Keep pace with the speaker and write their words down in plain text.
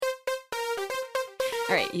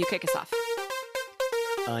All right, you kick us off.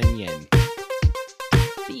 Onion.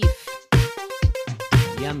 Beef.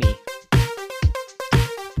 Yummy.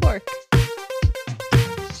 Pork.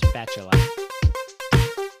 Spatula.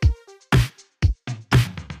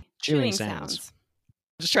 Chewing sounds.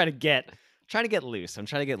 Just trying to get loose. I'm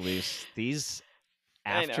trying to get loose. These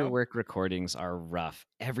I know. after work recordings are rough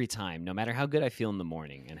every time, no matter how good I feel in the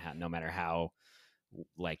morning and no matter how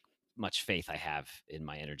much faith I have in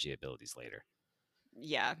my energy abilities later.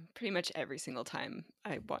 Yeah, pretty much every single time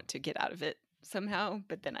I want to get out of it somehow,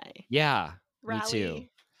 but then I Yeah, rally, me too.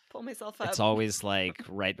 pull myself up. It's always like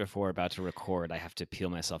right before about to record, I have to peel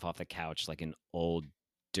myself off the couch like an old,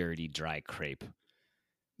 dirty, dry crepe.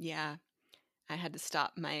 Yeah, I had to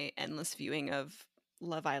stop my endless viewing of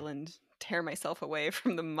Love Island, tear myself away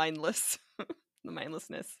from the mindlessness,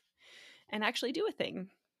 and actually do a thing.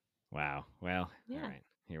 Wow. Well, Yeah. all right.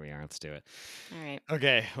 Here we are. Let's do it. All right.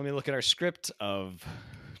 Okay, let me look at our script of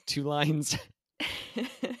 2 lines.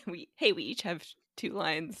 we each have 2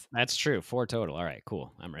 lines. That's true. 4 total. All right,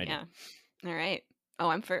 cool. I'm ready. Yeah. All right. Oh,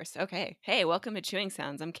 I'm first. Okay. Hey, welcome to Chewing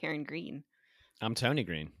Sounds. I'm Karen Green. I'm Tony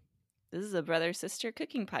Green. This is a brother-sister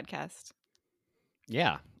cooking podcast.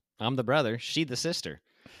 Yeah, I'm the brother. She the sister.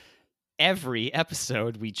 Every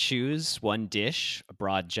episode, we choose one dish, a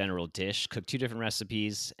broad general dish, cook 2 different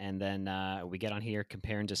recipes, and then we get on here,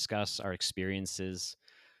 compare and discuss our experiences,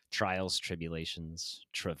 trials, tribulations,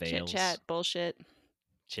 travails. Chit-chat, bullshit.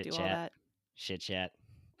 Chit do all chat. that. Shit chat.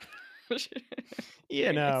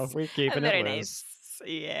 Very nice. We're keeping Very it loose. nice.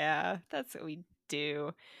 Yeah, that's what we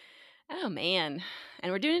do. Oh man,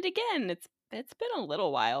 and we're doing it again. It's been a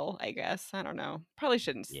little while, I guess. I don't know. Probably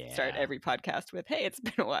shouldn't start Yeah. every podcast with, "Hey, it's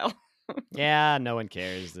been a while." Yeah, no one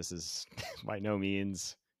cares. This is by no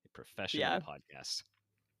means a professional podcast.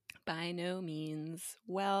 By no means.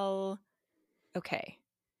 Well, okay.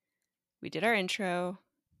 We did our intro.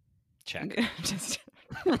 Check. Just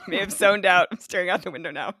may have zoned out. I'm staring out the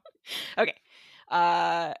window now. Okay.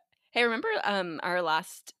 Hey, remember our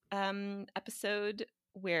last episode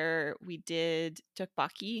where we did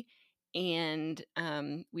tteokbokki and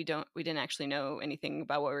we didn't actually know anything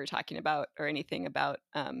about what we were talking about or anything about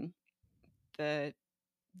the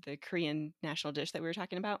Korean national dish that we were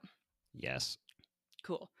talking about? Yes.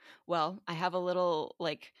 Cool. Well, I have a little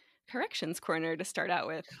corrections corner to start out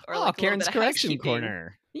with, or Karen's a correction housekeeping.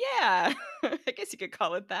 corner. Yeah, I guess you could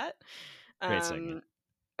call it that. Great segment.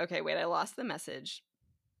 Okay, wait, I lost the message.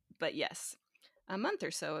 But yes, a month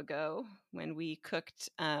or so ago, when we cooked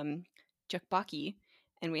tteokbokki,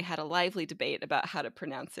 and we had a lively debate about how to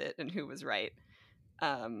pronounce it and who was right.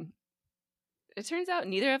 It turns out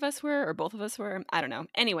neither of us were, or both of us were. I don't know.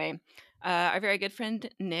 Anyway, our very good friend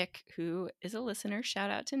Nick, who is a listener, shout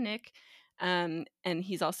out to Nick, and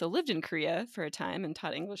he's also lived in Korea for a time and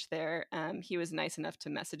taught English there. He was nice enough to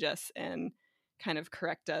message us and kind of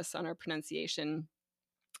correct us on our pronunciation.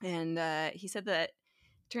 And he said that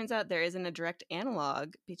it turns out there isn't a direct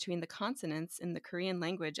analog between the consonants in the Korean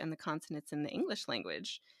language and the consonants in the English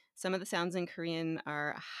language. Some of the sounds in Korean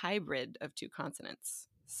are a hybrid of 2 consonants.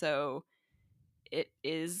 So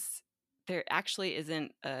there actually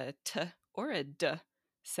isn't a t or a d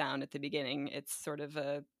sound at the beginning. It's sort of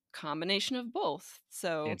a combination of both.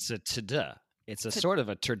 So it's a t-duh. It's a sort of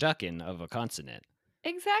a turducken of a consonant.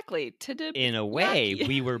 Exactly. In a way,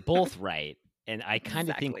 we were both right. And I kind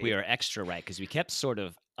of think Exactly. we are extra right because we kept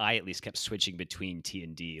I at least kept switching between T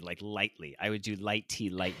and D, like lightly. I would do light T,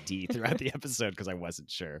 light D throughout the episode because I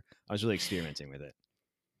wasn't sure. I was really experimenting with it.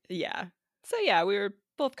 Yeah. So yeah, we were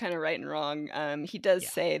both kind of right and wrong. He does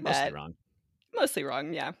say that mostly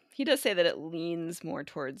wrong. Yeah, he does say that it leans more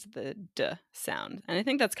towards the d sound, and I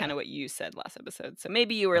think that's kind of what you said last episode. So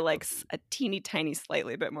maybe you were like a teeny tiny,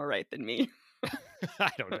 slightly bit more right than me.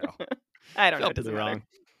 I don't know. I don't know. It Felt doesn't matter. wrong.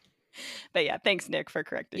 But yeah, thanks Nick for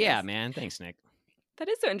correcting us. Yeah, man. Thanks, Nick. That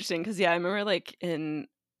is so interesting because I remember in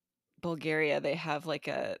Bulgaria they have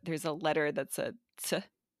there's a letter that's a t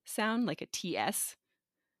sound, like a ts.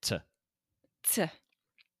 T. T.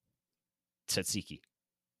 Tzatziki.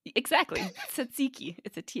 Exactly. Tzatziki.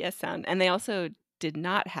 It's a TS sound. And they also did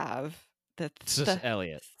not have the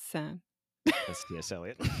Elliot sound. That's T.S.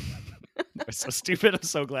 Eliot. That was so stupid. I'm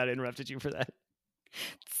so glad I interrupted you for that.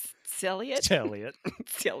 Elliot? Elliot.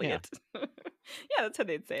 Elliot. Yeah, that's how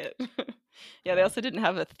they'd say it. Yeah, they also didn't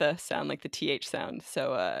have a th sound, like the TH sound.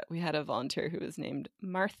 So we had a volunteer who was named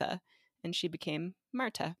Martha, and she became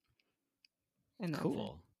Marta. And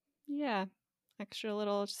cool. Yeah. Extra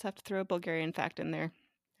little, just have to throw a Bulgarian fact in there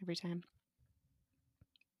every time.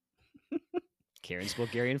 Karen's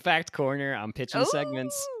Bulgarian Fact Corner. I'm pitching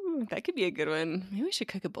segments. That could be a good one. Maybe we should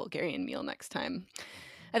cook a Bulgarian meal next time.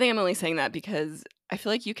 I think I'm only saying that because I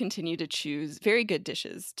feel like you continue to choose very good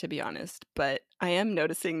dishes, to be honest, but I am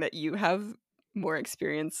noticing that you have more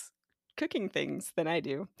experience cooking things than I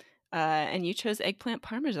do. And you chose eggplant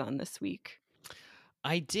parmesan this week.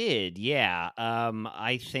 I did, yeah.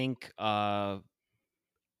 I think I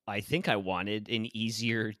wanted an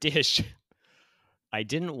easier dish. I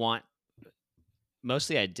didn't want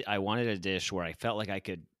mostly I wanted a dish where I felt like I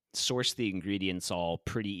could source the ingredients all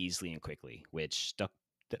pretty easily and quickly, which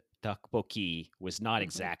tteokbokki was not Mhm.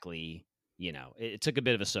 exactly, it took a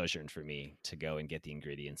bit of a sojourn for me to go and get the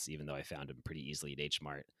ingredients, even though I found them pretty easily at H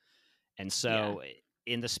Mart. And Yeah. so,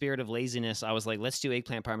 in the spirit of laziness, I was like, let's do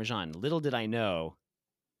eggplant parmesan. Little did I know,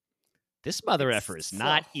 this mother effer is It's a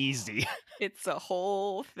not easy. it's a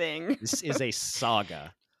whole thing. This is a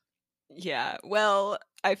saga. Yeah. Well,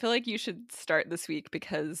 I feel like you should start this week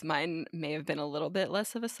because mine may have been a little bit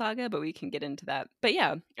less of a saga, but we can get into that. But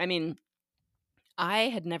yeah, I mean, I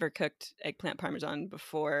had never cooked eggplant parmesan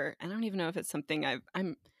before. I don't even know if it's something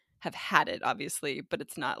I'm have had it obviously, but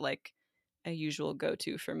it's not like a usual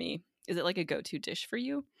go-to for me. Is it like a go-to dish for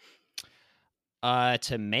you?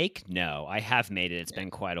 To make, no. I have made it. It's Yeah. been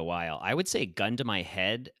quite a while. I would say, gun to my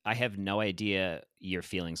head, I have no idea your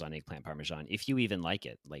feelings on eggplant parmesan. If you even like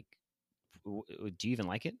it, like, do you even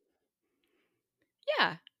like it?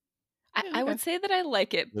 Yeah. I, Yeah. I Okay. would say that I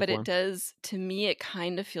like it, but it Lukewarm. does to me it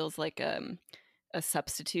kind of feels like a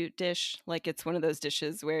substitute dish. Like it's one of those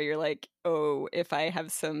dishes where you're like, oh, if I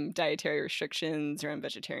have some dietary restrictions or I'm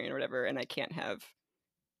vegetarian or whatever, and I can't have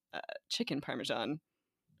uh, chicken parmesan,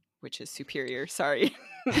 which is superior. Sorry.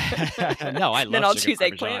 No, I Then love I'll chicken choose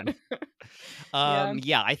eggplant. parmesan. Yeah.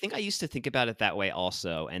 Yeah, I think I used to think about it that way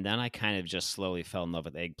also, and then I kind of just slowly fell in love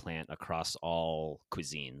with eggplant across all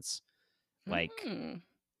cuisines, like Mm,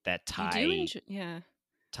 that you do enjoy, yeah.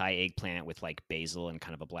 Thai eggplant with like basil and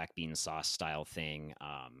kind of a black bean sauce style thing.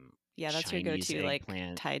 Yeah, that's your Chinese go-to like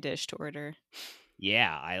eggplant. Thai dish to order.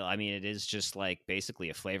 Yeah, I mean it is just like basically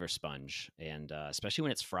a flavor sponge, and especially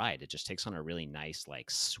when it's fried, it just takes on a really nice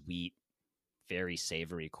like sweet, very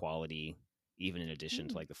savory quality, even in addition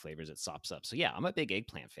to Mm, like the flavors it sops up. So yeah, I'm a big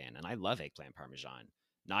eggplant fan, and I love eggplant parmesan.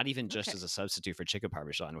 Not even just okay. as a substitute for chicken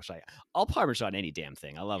parmesan, which I'll parmesan any damn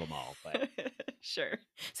thing. I love them all, but Sure.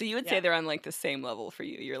 So you would say yeah, they're on like the same level for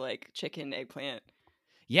you. You're like chicken, eggplant,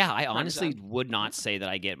 yeah, I honestly parmesan. would not Okay. say that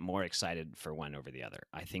I get more excited for one over the other.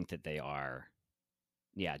 I think that they are,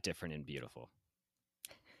 yeah, different and beautiful.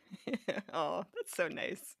 Oh, that's so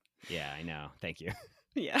nice. Yeah, I know. Thank you.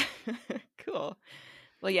 Yeah. Cool.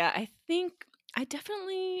 Well, yeah, I think I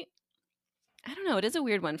definitely I don't know, it is a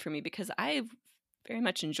weird one for me because I very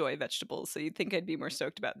much enjoy vegetables, so you'd think I'd be more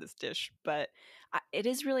stoked about this dish, but it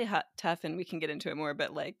is really tough and we can get into it more,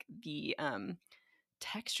 but like the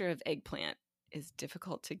texture of eggplant is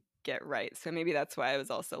difficult to get right. So maybe that's why I was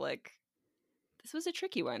also like this was a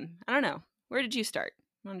tricky one. I don't know. Where did you start?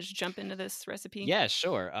 Want to just jump into this recipe? Yeah,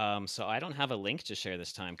 sure. So I don't have a link to share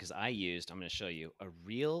this time because I'm going to show you a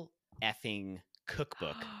real effing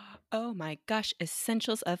cookbook, Oh my gosh,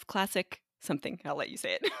 essentials of classic something. I'll let you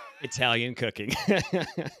say it. Italian cooking.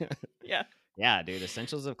 Yeah. Yeah, dude.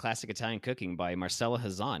 Essentials of Classic Italian Cooking by Marcella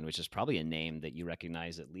Hazan, which is probably a name that you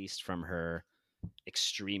recognize at least from her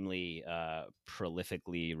extremely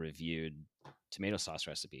prolifically reviewed tomato sauce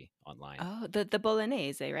recipe online. Oh, the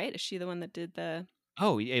bolognese, right? Is she the one that did the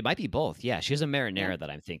Oh, it might be both. Yeah, she has a yeah? marinara that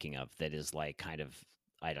I'm thinking of that is like kind of,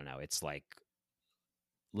 I don't know, it's like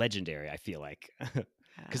legendary, I feel like.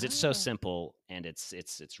 Because it's so Oh, simple and it's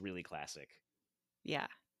really classic. yeah.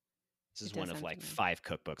 This It is does one of sound like familiar. 5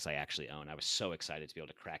 cookbooks I actually own. I was so excited to be able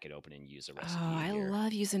to crack it open and use a Oh, recipe in I here.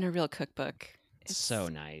 love using a real cookbook. It's so It's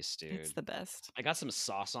nice, it's dude. the best. I got some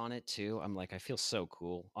sauce on it too. I'm like, I feel so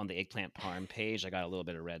cool. On the eggplant parm page, I got a little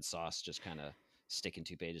bit of red sauce, just kind of sticking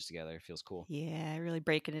 2 pages together. It feels cool. Yeah, really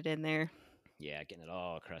breaking it in there. Yeah, getting it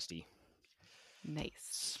all crusty.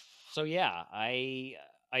 Nice. So yeah, I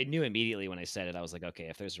knew immediately when I said it. I was like, okay,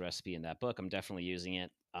 if there's a recipe in that book, I'm definitely using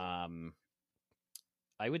it.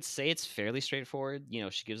 I would say it's fairly straightforward.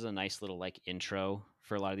 She gives a nice little like intro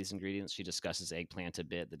for a lot of these ingredients. She discusses eggplant a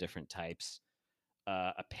bit, the different types.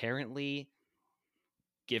 Apparently,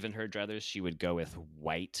 given her druthers, she would go with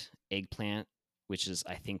white eggplant, which is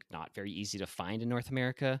I think not very easy to find in North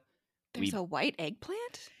America. There's We a white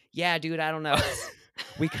eggplant? Yeah, dude, I don't know. What?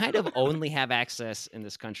 We kind of only have access in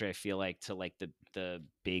this country, I feel like, to like the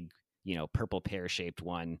big, purple pear-shaped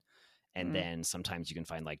one, and Mm, then sometimes you can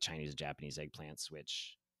find like Chinese and Japanese eggplants,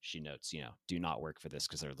 which she notes, do not work for this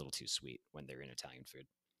because they're a little too sweet when they're in Italian food.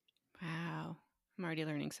 wow. I'm already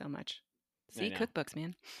learning so much. I See, know. cookbooks,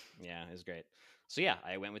 man. Yeah, it was great. So yeah,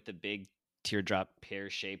 I went with the big teardrop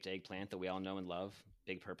pear-shaped eggplant that we all know and love,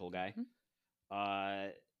 big purple guy. Mhm.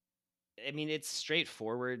 I mean, it's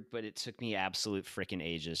straightforward, but it took me absolute freaking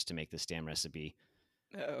ages to make this damn recipe.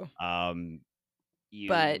 Oh. Um,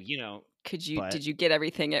 But you know, did but you get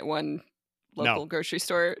everything at one no, local grocery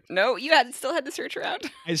store? No, you still had to search around.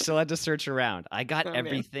 I still had to search around. I got Oh man.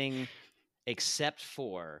 everything except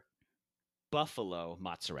for buffalo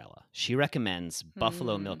mozzarella. She recommends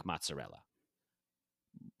buffalo Hmm. milk mozzarella.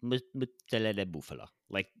 Mozzarella buffalo.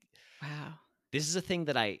 Like, Wow. this is a thing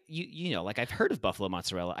that you know, like I've heard of buffalo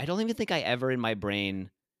mozzarella. I don't even think I ever in my brain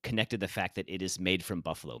connected the fact that it is made from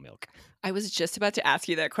buffalo milk. I was just about to ask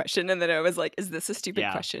you that question, and then I was like, "Is this a stupid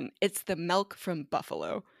Yeah. question?" It's the milk from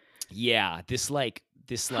buffalo. Yeah, this Huh.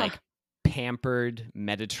 like pampered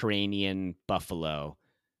Mediterranean buffalo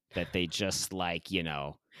that they just like,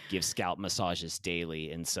 give scalp massages daily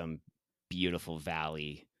in some beautiful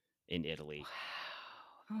valley in Italy. Wow.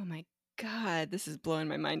 Oh my god, this is blowing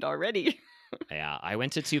my mind already. Yeah, I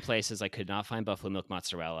went to two places. I could not find buffalo milk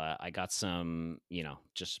mozzarella. I got some,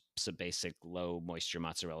 just some basic low moisture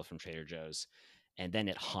mozzarella from Trader Joe's. And then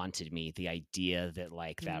it haunted me the idea that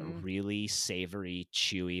like that Mm, really savory,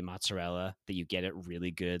 chewy mozzarella that you get at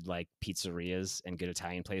really good like pizzerias and good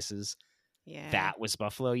Italian places, yeah. that was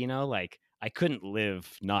buffalo, like I couldn't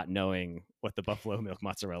live not knowing what the buffalo milk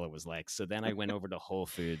mozzarella was like. So then I went over to Whole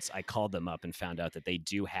Foods. I called them up and found out that they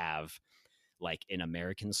do have like an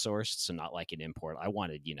American sourced, so not like an import. I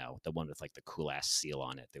wanted, the one with like the cool ass seal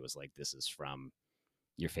on it that was like, this is from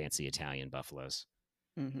your fancy Italian buffaloes.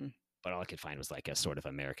 Hmm. But all I could find was like a sort of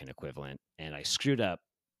American equivalent. And I screwed up,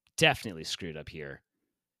 definitely screwed up here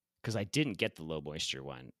because I didn't get the low moisture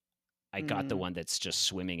one. I got the Mm. one that's just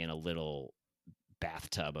swimming in a little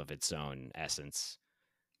bathtub of its own essence.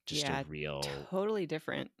 Just a Yeah, real, totally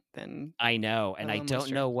different than I know. a And I low don't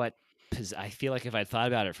moisture. know what, I feel like if I'd thought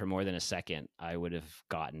about it for more than a second, I would have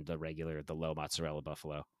gotten the low mozzarella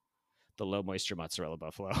buffalo, the low moisture mozzarella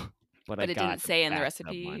buffalo. But I But it didn't got the say in the bathtub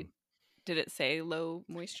recipe. one. Did it say low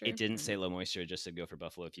It moisture didn't or say no? low moisture; it just said go for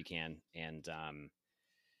buffalo if you can. And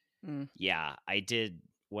Mm. yeah, I did.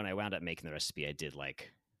 When I wound up making the recipe, I did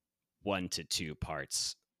like 1 to 2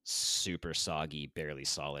 parts super soggy, barely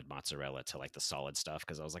solid mozzarella to like the solid stuff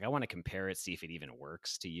because I was like, I want to compare it, see if it even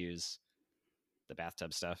works to use the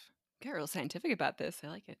bathtub stuff. Got real scientific about this. I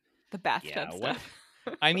like it. The Yeah, bathtub what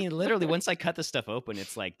stuff. I mean, literally, once I cut the stuff open,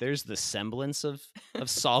 it's like there's the semblance of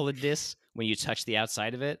solidness when you touch the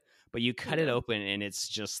outside of it, but you cut it Yeah. open and it's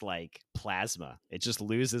just like plasma. It just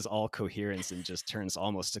loses all coherence and just turns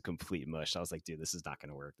almost to complete mush. I was like, dude, this is not going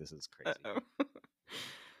to work. This is crazy. Uh-oh.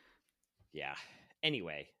 Yeah.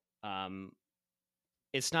 Anyway, um,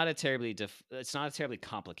 it's not a terribly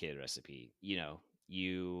complicated recipe.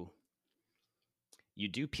 You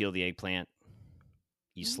do peel the eggplant,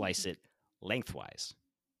 you slice Mm. it lengthwise,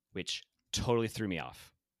 which totally threw me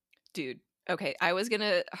off. Dude, okay, I was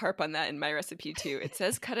gonna harp on that in my recipe too. It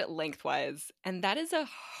says cut it lengthwise, and that is a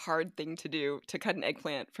hard thing to do, to cut an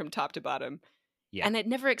eggplant from top to bottom. Yeah. And it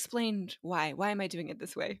never explained why. Why am I doing it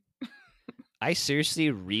this way? I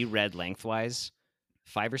seriously reread lengthwise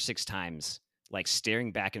 5 or 6 times, like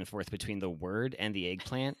staring back and forth between the word and the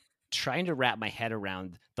eggplant, trying to wrap my head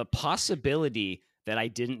around the possibility that I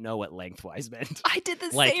didn't know what lengthwise meant. I did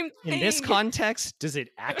the Like, same in this thing. context, does it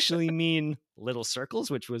actually mean little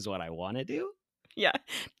circles, which was what I want to do? Yeah.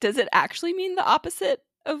 Does it actually mean the opposite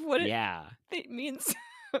of what Yeah. it means?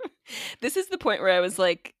 This is the point where I was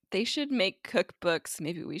like, they should make cookbooks.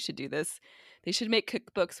 Maybe we should do this. They should make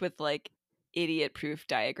cookbooks with like idiot proof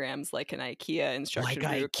diagrams, like an IKEA Like instruction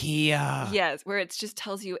book. IKEA. Yes, where it just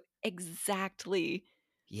tells you exactly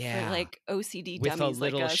for Yeah. like OCD With a dummies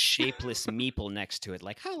like little us. shapeless meeple next to it,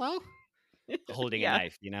 like, hello, holding a Yeah,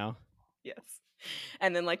 knife. yes.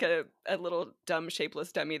 And then like a little dumb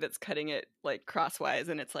shapeless dummy that's cutting it like crosswise,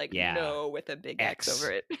 and it's like Yeah. no with a big X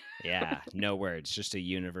over X. it. Yeah, no words, just a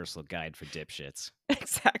universal guide for dipshits.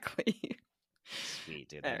 Exactly. Sweet,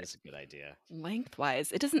 dude, All that right. is a good idea.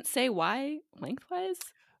 Lengthwise. It doesn't say why lengthwise.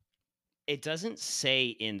 It doesn't say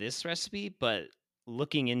in this recipe, but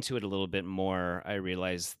looking into it a little bit more, I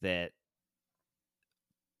realized that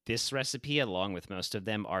this recipe, along with most of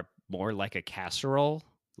them, are more like a casserole.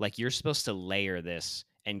 Like you're supposed to layer this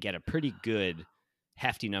and get a pretty good,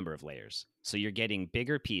 hefty number of layers. So you're getting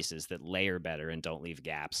bigger pieces that layer better and don't leave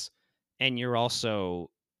gaps. And you're also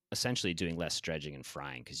essentially doing less dredging and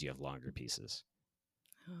frying because you have longer pieces.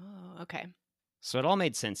 Oh, okay. So it all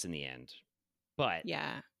made sense in the end. But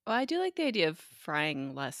Yeah. Well, I do like the idea of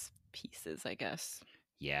frying less pieces, I guess.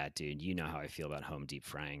 yeah, dude, you know how I feel about home deep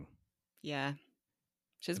frying. Yeah.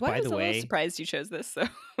 Which is why I By was the a little way, surprised you chose this. So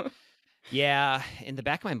yeah, in the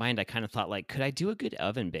back of my mind, I kind of thought like, could I do a good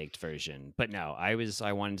oven baked version? But no, I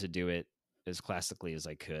wanted to do it as classically as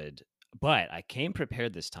I could. But I came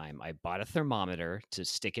prepared this time. I bought a thermometer to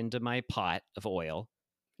stick into my pot of oil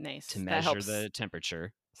to Nice. That measure helps the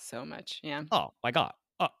temperature. so much. Yeah. Oh my god.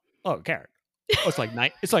 Karen. Oh, it's like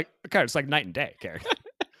night. It's like Karen. It's like night and day, Karen.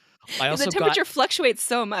 I Because the also got. temperature fluctuates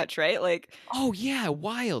so much, right? Like, Oh yeah,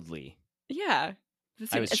 wildly. yeah.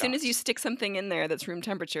 I was As soon as you shocked. stick something in there that's room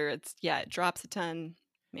temperature, it drops a ton.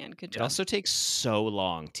 Man, good It job. also takes so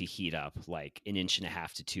long to heat up like an inch and a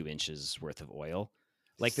half to 2 inches worth of oil.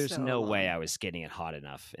 Like, there's So no way long. I was getting it hot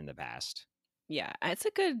enough in the past. Yeah, it's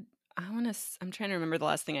a good I'm trying to remember the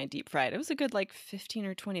last thing I deep fried. It was a good, like, 15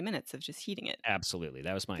 or 20 minutes of just heating it. Absolutely.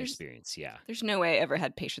 That was my There's experience. Yeah. there's no way I ever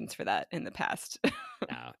had patience for that in the past.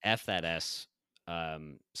 Now, F that S.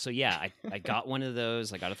 So yeah, I got one of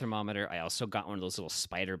those. I got a thermometer. I also got one of those little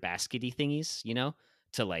spider baskety thingies,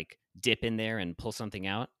 to like dip in there and pull something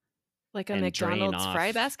out Like a and drain McDonald's fry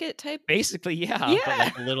off. basket type? Basically, yeah, but Yeah.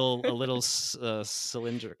 like a little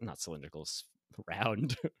cylinder, not cylindrical,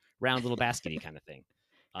 round, round little baskety kind of thing.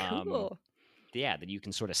 Um, Cool. yeah, that you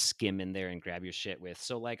can sort of skim in there and grab your shit with.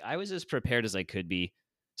 So like, I was as prepared as I could be.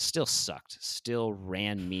 Still sucked. Still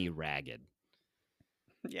ran me ragged.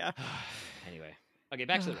 Yeah. Anyway, okay,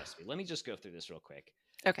 back to the recipe. Let me just go through this real quick.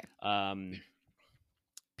 Okay. Um,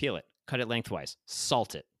 Peel it, cut it lengthwise,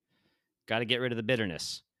 salt it. Got to get rid of the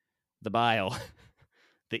bitterness, the bile,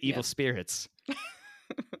 the evil Yep. spirits. You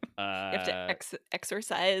have to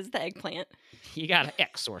exorcise the eggplant. You got to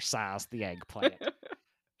exorcise the eggplant.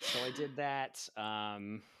 So I did that. I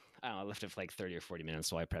don't know, I left it for like 30 or 40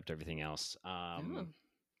 minutes while I prepped everything else. Oh,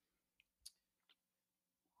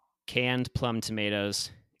 Canned plum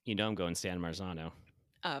tomatoes. I'm going San Marzano.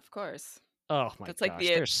 of course. Oh my That's like gosh,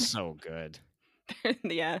 they're so good.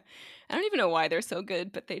 yeah. I don't even know why they're so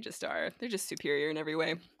good, but they just are. They're just superior in every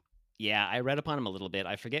way. Yeah, I read up on them a little bit.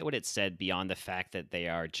 I forget what it said beyond the fact that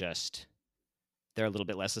they're a little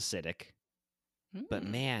bit less acidic. But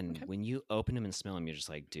man, Okay. when you open them and smell them, you're just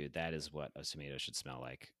like, dude, that is what a tomato should smell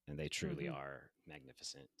like. And they truly are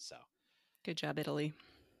magnificent. So, Good job, Italy.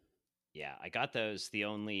 yeah, I got those. The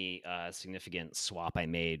only significant swap I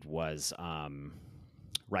made was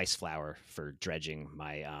rice flour for dredging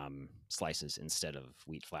my slices instead of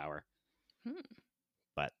wheat flour. Hmm.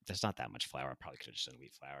 But there's not that much flour. I probably could have just done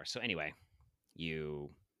wheat flour. So, anyway, you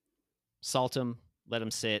salt them, let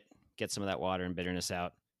them sit, get some of that water and bitterness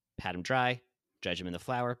out, pat them dry, dredge them in the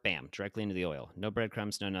flour, bam, directly into the oil. No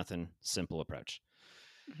breadcrumbs, no nothing. Simple approach.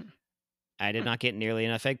 Mhm. I did not get nearly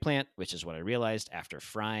enough eggplant, which is what I realized after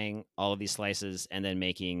frying all of these slices and then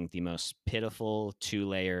making the most pitiful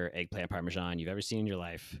 2-layer eggplant parmesan you've ever seen in your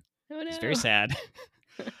life. Oh It's very no. sad.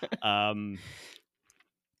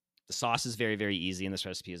 The sauce is very, very easy in this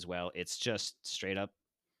recipe as well. It's just straight up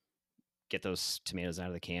get those tomatoes out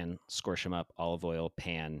of the can, scorch them up, olive oil,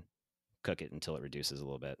 pan, cook it until it reduces a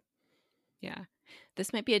little bit. Yeah.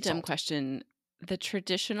 This might be a dumb Salt. question. The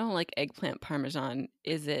traditional like eggplant parmesan,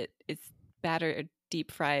 it's battered deep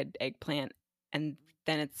fried eggplant and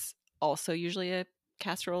then it's also usually a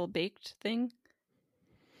casserole baked thing?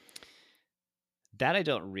 That I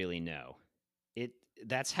don't really know.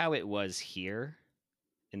 That's how it was here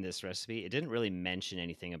in this recipe. It didn't really mention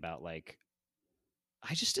anything about like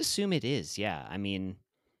I just assume it is. Yeah. I mean,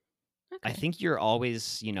 I Okay. think you're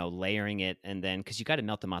always, layering it and then because you got to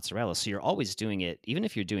melt the mozzarella. So you're always doing it, even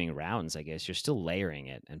if you're doing rounds, I guess, you're still layering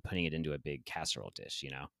it and putting it into a big casserole dish.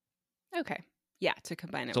 Okay. Yeah, to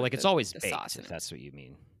combine it So with like it's always the baked, sauce if and everything. that's what you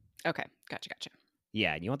mean. Okay. Gotcha.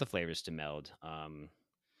 Yeah. And you want the flavors to meld.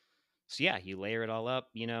 So yeah, you layer it all up,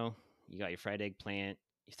 you got your fried eggplant,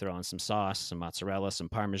 you throw on some sauce, some mozzarella, some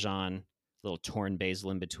Parmesan, a little torn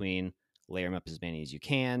basil in between, layer them up as many as you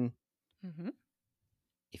can. Mm-hmm.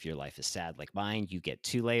 If your life is sad like mine, you get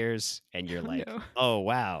 2 layers and you're Oh like, no. oh,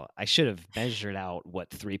 wow, I should have measured out what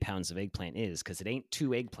 3 pounds of eggplant is because it ain't 2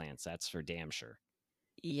 eggplants. That's for damn sure.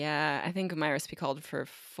 Yeah, I think my recipe called for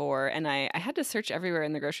 4, and I had to search everywhere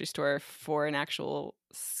in the grocery store for an actual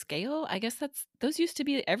scale. I guess those used to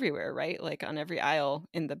be everywhere, right? Like on every aisle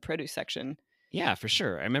in the produce section. Yeah, for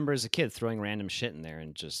sure. I remember as a kid throwing random shit in there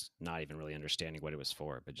and just not even really understanding what it was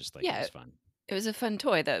for, but just like it Yeah, was fun. it was a fun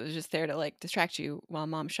toy that was just there to like distract you while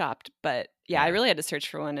mom shopped. But yeah, I Yeah. really had to search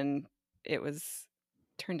for one, and it was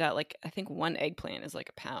turned out like I think one eggplant is like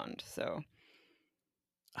a pound. So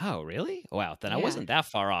Oh, really? Wow. Then I yeah, wasn't that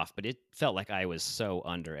far off, but it felt like I was so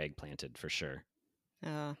under eggplanted for sure.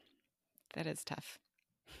 uh, that is tough.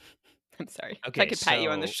 I'm sorry. If I Okay, could pat you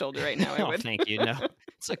on the so shoulder right now, I oh, would. thank you. No,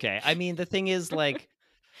 it's okay. I mean, the thing is, like,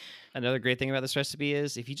 another great thing about this recipe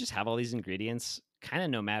is if you just have all these ingredients, kind of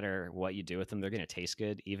no matter what you do with them, they're going to taste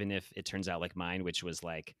good, even if it turns out like mine, which was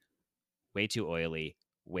like way too oily,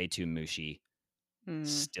 way too mushy, Mm,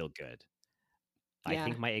 still good. I yeah.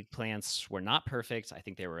 think my eggplants were not perfect. I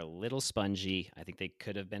think they were a little spongy. I think they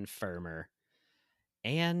could have been firmer.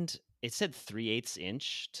 And it said 3/8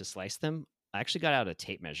 inch to slice them. I actually got out a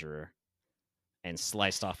tape measure and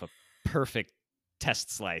sliced off a perfect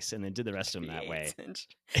test slice and then did the rest of them that 3/8 way. inch.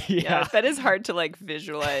 Yeah, Yeah, that is hard to like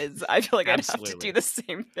visualize. I feel like I'd have to do absolutely. the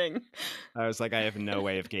same thing. I was like, I have no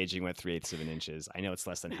way of gauging what 3/8 of an inch is. I know it's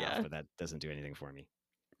less than half, Yeah. but that doesn't do anything for me.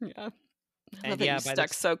 Yeah. I love And that yeah, you by stuck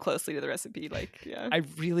this, so closely to the recipe. Like, yeah. I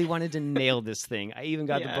really wanted to nail this thing. I even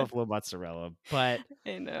got the Yeah, buffalo mozzarella, but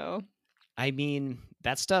I know. I mean,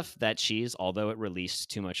 that stuff, that cheese, although it released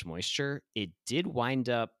too much moisture, it did wind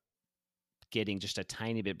up getting just a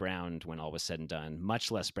tiny bit browned when all was said and done.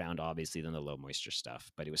 Much less browned, obviously, than the low moisture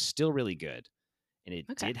stuff, but it was still really good. And it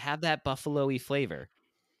Okay. did have that buffalo-y flavor,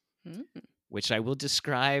 Mm. which I will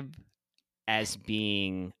describe as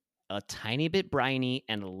being a tiny bit briny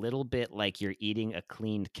and a little bit like you're eating a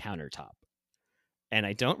cleaned countertop. And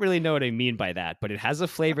I don't really know what I mean by that, but it has a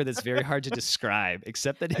flavor that's very hard to describe,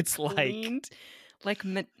 except that A it's like cleaned, like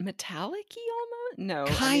metallic-y almost? No, I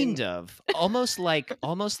mean, kind of almost like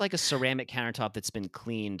a ceramic countertop that's been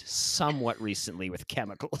cleaned somewhat recently with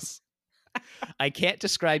chemicals. I can't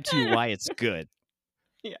describe to you why it's good,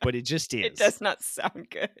 yeah, but it just it is. does not sound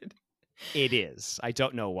good. It is. I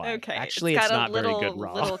don't know why. Okay, it's Actually, it's got a not very good little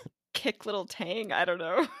raw. little kick, little tang. I don't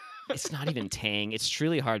know. It's not even tang. It's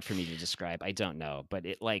truly hard for me to describe. I don't know, but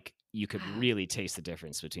it like you could Ah, really taste the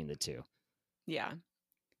difference between the two. yeah,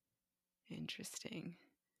 interesting.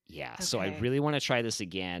 Yeah, so I Okay. really want to try this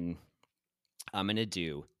again. I'm going to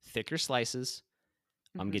do thicker slices.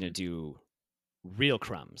 I'm going to Mhm, do real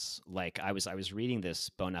crumbs. Like I was reading this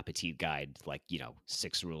Bon Appetit guide, like,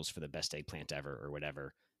 6 rules for the best eggplant ever or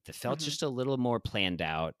whatever. That felt mhm. just a little more planned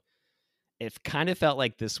out. It kind of felt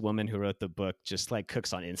like this woman who wrote the book just like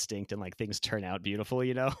cooks on instinct and like things turn out beautiful,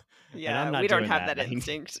 you know? And I'm Yeah, we not don't doing have that. that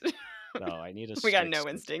instinct. I need a We got strict, no strict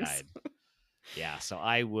instincts. guide. Yeah, so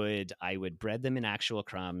I would bread them in actual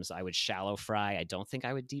crumbs. I would shallow fry. I don't think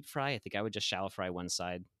I would deep fry. I think I would just shallow fry one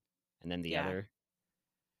side and then the Yeah, other.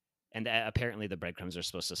 And apparently the breadcrumbs are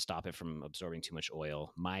supposed to stop it from absorbing too much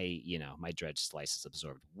oil. My dredge slices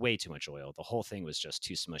absorbed way too much oil. The whole thing was just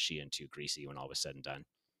too smushy and too greasy when all was said and done.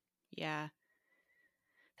 yeah.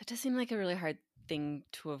 That does seem like a really hard thing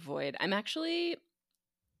to avoid.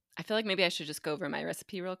 I feel like maybe I should just go over my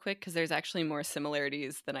recipe real quick because there's actually more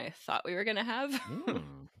similarities than I thought we were gonna have.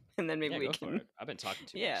 Mm. And then maybe Yeah, we go for can, it. I've been talking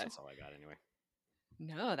too much. yeah. That's all I got anyway.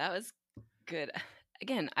 No, that was good.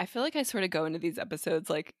 Again, I feel like I sort of go into these episodes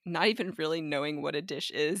like not even really knowing what a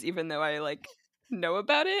dish is, even though I like know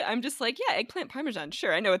about it. I'm just like, yeah, eggplant parmesan,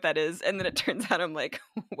 sure, I know what that is. And then it turns out I'm like,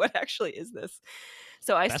 what actually is this?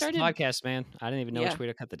 So I That's the started, podcast, man. I didn't even know yeah, which way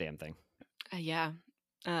to cut the damn thing. yeah.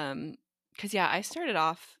 Because yeah, I started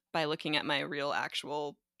off by looking at my real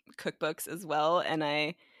actual cookbooks as well, and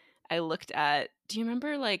I looked at. Do you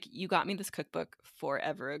remember like you got me this cookbook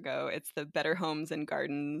forever ago? It's the Better Homes and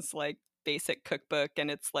Gardens like basic cookbook, and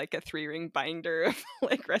it's like a 3-ring binder of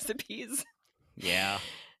like recipes. Yeah.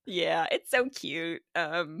 Yeah, it's so cute.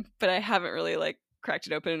 But I haven't really like cracked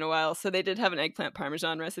it open in a while. So they did have an eggplant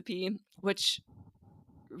parmesan recipe, which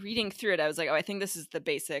reading through it, I was like, oh, I think this is the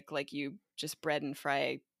basic, like you just bread and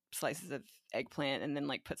fry slices of eggplant and then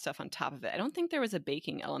like put stuff on top of it. I don't think there was a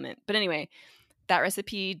baking element. But anyway, that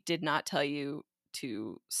recipe did not tell you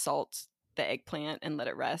to salt the eggplant and let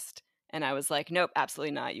it rest. And I was like, nope,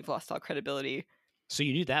 absolutely not. You've lost all credibility. So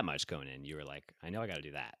you knew that much going in. You were like, I know I got to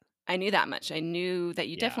do that. I knew that much. I knew that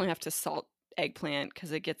you Yeah. definitely have to salt eggplant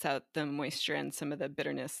because it gets out the moisture and some of the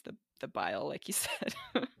bitterness, the bile, like you said.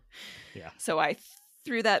 Yeah. So I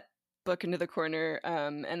threw that book into the corner,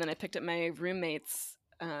 and then I picked up my roommate's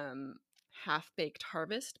Half Baked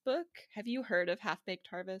Harvest book. Have you heard of Half Baked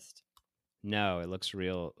Harvest? No, it looks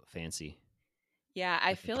real fancy. Yeah, I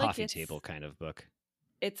Like a feel like coffee it's table kind of book.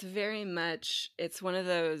 it's very much it's one of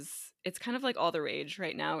those. It's kind of like all the rage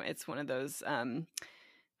right now. It's one of those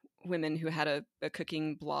women who had a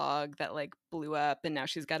cooking blog that like blew up, and now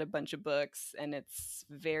she's got a bunch of books, and it's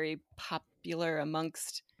very popular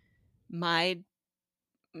amongst my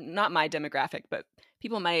not my demographic, but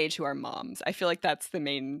people my age who are moms. I feel like that's the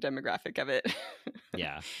main demographic of it.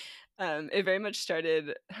 Yeah. It very much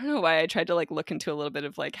started. I don't know why I tried to like look into a little bit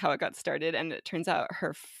of like how it got started, and it turns out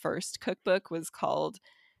her first cookbook was called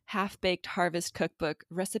Half Baked Harvest Cookbook: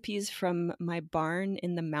 Recipes from My Barn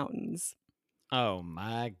in the Mountains. Oh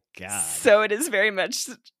my God. So it is very much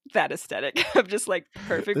that aesthetic of just like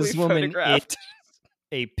perfectly This woman is photographed.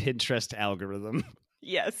 a Pinterest algorithm.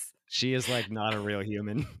 Yes. She is like not a real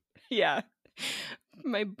human. Yeah.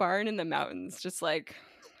 My barn in the mountains, just like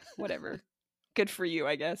whatever. Good for you,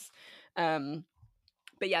 I guess.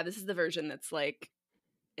 But yeah, this is the version that's like,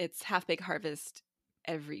 it's Half Baked Harvest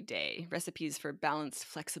every day. Recipes for balanced,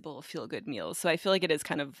 flexible, feel-good meals. So I feel like it is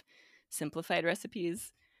kind of simplified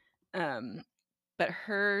recipes. But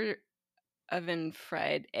her oven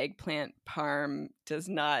fried eggplant parm does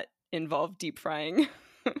not involve deep frying,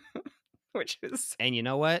 which is, And you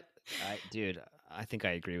know what? Dude, I think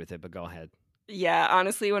I agree with it, but go ahead. yeah,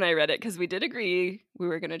 honestly, when I read it, because we did agree we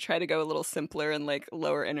were going to try to go a little simpler and like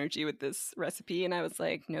lower energy with this recipe. And I was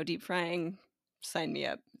like, no deep frying, sign me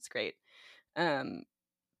up. It's great. Um,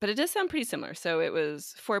 but it does sound pretty similar. So it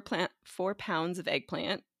was 4 pounds of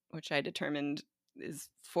eggplant, which I determined is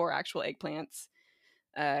 4 actual eggplants,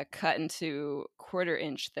 cut into 1/4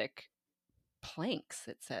 inch thick planks,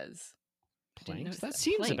 it says. I didn't Planks? notice That that.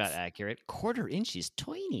 seems about Planks. accurate. 1/4 inch is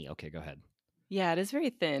tiny. Okay, go ahead. Yeah, it is very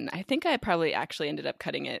thin. I think I probably actually ended up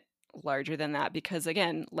cutting it larger than that because,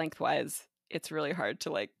 again, lengthwise, it's really hard to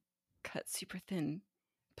like cut super thin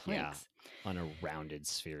Yeah, planks. on a rounded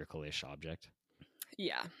spherical-ish object.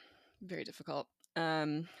 Yeah, very difficult.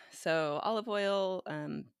 So olive oil,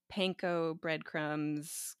 panko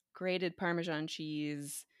breadcrumbs, grated Parmesan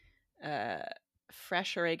cheese, uh,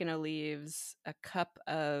 fresh oregano leaves, a cup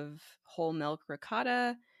of whole milk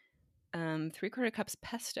ricotta, 3/4 cups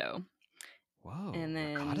pesto, Whoa, and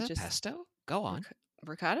then ricotta just pesto? Go on.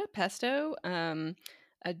 ricotta, pesto,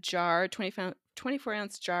 a jar,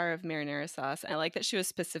 24-ounce jar of marinara sauce. I like that she was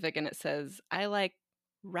specific and it says, I like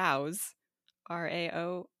Raos,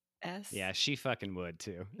 Raos. Yeah, she fucking would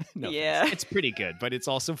too. No offense. Yeah. It's pretty good, but it's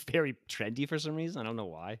also very trendy for some reason. I don't know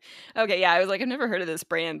why. Okay, yeah, I was like, I've never heard of this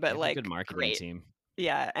brand, They but have a good like, marketing great. team.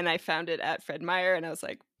 Yeah, and I found it at Fred Meyer and I was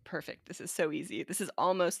like, perfect. This is so easy. This is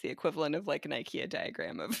almost the equivalent of like an IKEA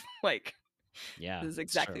diagram of like, Yeah, this is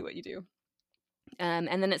it's exactly true. what you do. And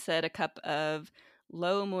then it said a cup of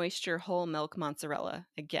low moisture whole milk mozzarella.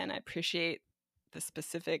 Again, I appreciate the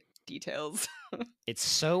specific details. It's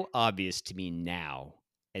so obvious to me now.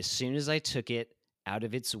 As soon as I took it out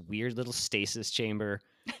of its weird little stasis chamber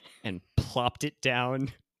and plopped it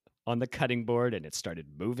down on the cutting board and it started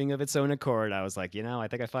moving of its own accord, I was like, I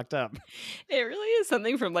think I fucked up. It really is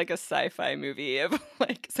something from like a sci-fi movie of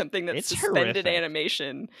like something that's It's suspended horrific.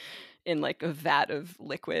 animation in like a vat of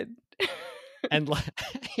liquid. And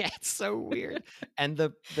yeah, it's so weird. And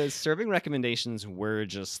the serving recommendations were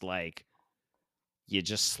just like, you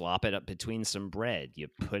just slop it up between some bread, you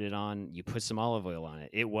put some olive oil on it.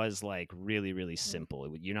 It was like really, really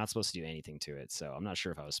simple. You're not supposed to do anything to it, so I'm not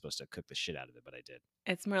sure if I was supposed to cook the shit out of it, but I did.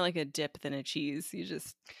 It's more like a dip than a cheese. You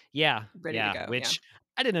just Yeah, ready to yeah, go. Yeah. which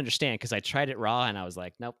I didn't understand because I tried it raw and I was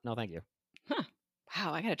like, nope, no thank you. Huh.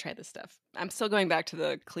 Wow, I gotta try this stuff. I'm still going back to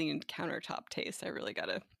the clean countertop taste. I really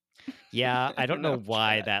gotta. Yeah, I I don't don't know know. Try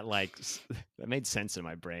why that. that that made sense in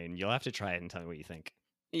my brain. You'll have to try it and tell me what you think.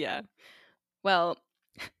 Yeah. Well,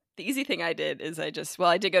 the easy thing I did is I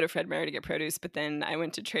did go to Fred Meyer to get produce, but then I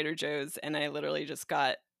went to Trader Joe's and I literally just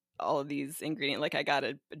got all of these ingredients. Like, I got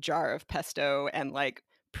a jar of pesto and like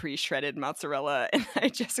pre-shredded mozzarella, and I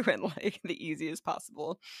just went like the easiest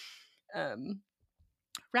possible um,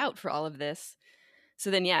 route for all of this.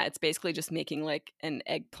 So then, yeah, it's basically just making like an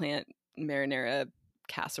eggplant marinara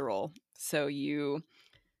casserole. So you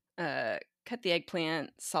cut the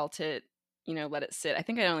eggplant, salt it, let it sit. I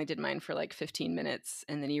think I only did mine for like 15 minutes,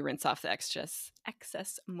 and then you rinse off the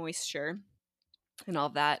excess moisture and all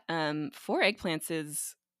of that. 4 eggplants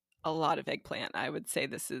is a lot of eggplant. I would say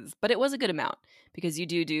this is, but it was a good amount because you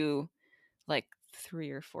do like 3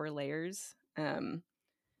 or 4 layers.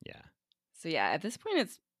 Yeah. So yeah, at this point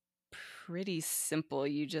it's pretty simple.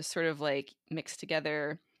 You just sort of like mix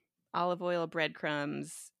together olive oil,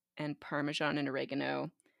 breadcrumbs, and Parmesan and oregano.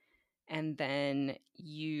 And then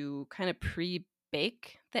you kind of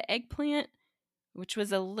pre-bake the eggplant, which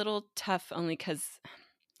was a little tough only because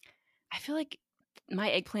I feel like my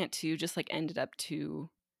eggplant too just like ended up too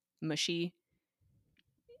mushy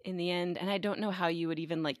in the end. And I don't know how you would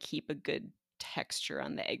even like keep a good texture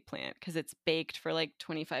on the eggplant because it's baked for like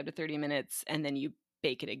 25 to 30 minutes and then you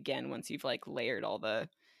bake it again once you've like layered all the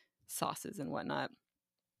sauces and whatnot.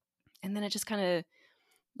 And then it just kind of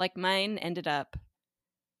like mine ended up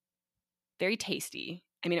very tasty.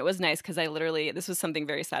 I mean, it was nice because this was something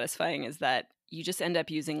very satisfying is that you just end up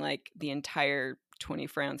using like the entire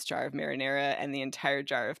 24-ounce jar of marinara and the entire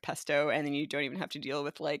jar of pesto. And then you don't even have to deal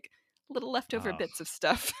with like little leftover Oh, bits of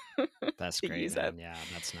stuff that's to great, use up. man. Yeah,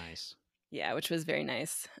 that's nice. Yeah, which was very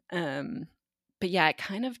nice. But yeah, it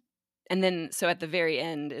kind of, and then so at the very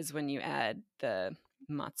end is when you add the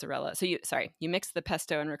mozzarella. So you mix the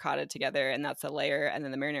pesto and ricotta together, and that's a layer, and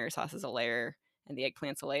then the marinara sauce is a layer, and the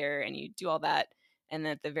eggplant's a layer, and you do all that, and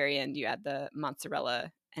then at the very end you add the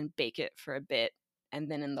mozzarella and bake it for a bit, and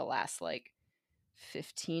then in the last like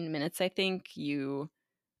 15 minutes I think you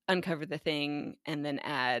uncover the thing and then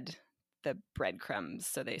add the breadcrumbs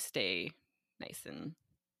so they stay nice and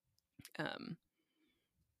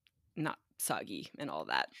not soggy and all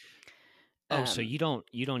that. Oh, so you don't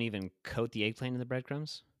even coat the eggplant in the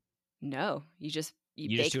breadcrumbs? No, you You just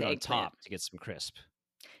bake do it the on eggplant. top to get some crisp.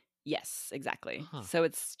 Yes, exactly. Huh. So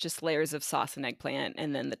it's just layers of sauce and eggplant,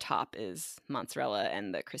 and then the top is mozzarella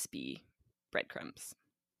and the crispy breadcrumbs.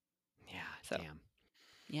 Yeah, So damn.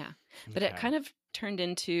 yeah, but it Okay. kind of turned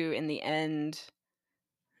into, in the end,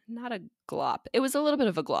 not a glop. It was a little bit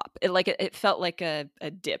of a glop. It felt like a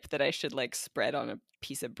dip that I should like spread on a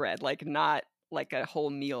piece of bread, like not like a whole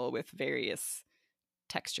meal with various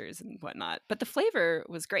textures and whatnot. But the flavor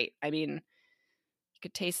was great. I mean, you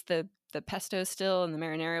could taste the pesto still, and the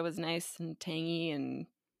marinara was nice and tangy, and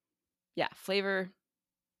yeah, flavor.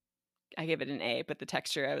 I gave it an A, but the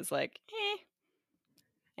texture, I was like,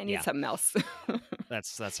 I need Yeah. something else.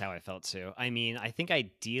 That's how I felt too. I mean, I think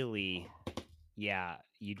ideally, yeah,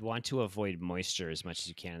 you'd want to avoid moisture as much as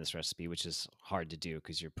you can in this recipe, which is hard to do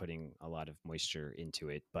because you're putting a lot of moisture into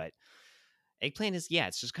it. But eggplant is, yeah,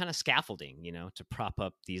 it's just kind of scaffolding, to prop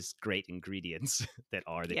up these great ingredients that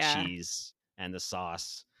are the Yeah, cheese and the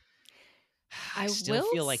sauce. I I still will.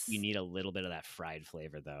 feel like you need a little bit of that fried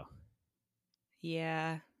flavor, though.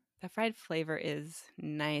 Yeah, the fried flavor is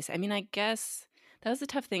nice. I mean, I guess that was the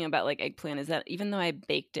tough thing about like eggplant, is that even though I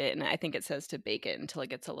baked it, and I think it says to bake it until it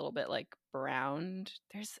gets a little bit like browned,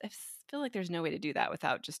 I feel like there's no way to do that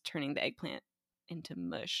without just turning the eggplant into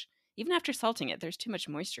mush. Even after salting it, there's too much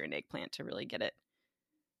moisture in eggplant to really get it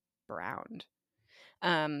browned.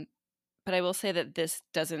 Um, but I will say that this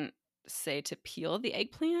doesn't say to peel the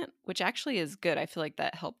eggplant, which actually is good. I feel like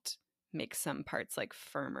that helped make some parts like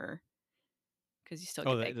firmer because you still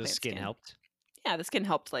Oh, get the the eggplant skin skin. helped? Yeah, the skin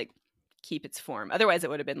helped like keep its form. Otherwise, it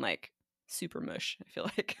would have been like super mush, I feel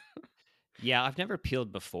like. Yeah, I've never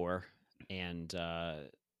peeled before. And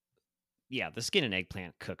yeah, the skin and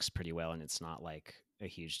eggplant cooks pretty well, and it's not like a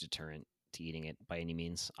huge deterrent to eating it by any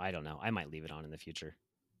means. I don't know. I might leave it on in the future.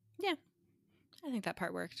 Yeah, I think that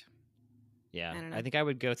part worked. Yeah, I don't I know. think I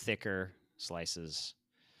would go thicker slices.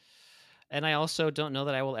 And I also don't know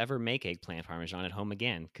that I will ever make eggplant parmesan at home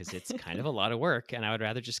again because it's kind of a lot of work, and I would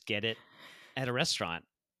rather just get it at a restaurant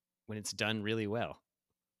when it's done really well.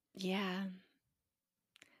 Yeah,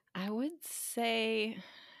 I would say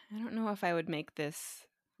I don't know if I would make this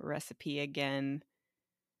recipe again,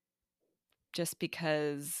 just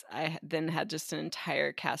because then had just an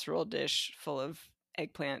entire casserole dish full of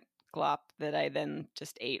eggplant glop that I then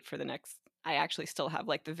just ate for the next. I actually still have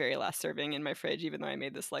like the very last serving in my fridge, even though I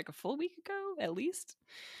made this like a full week ago at least.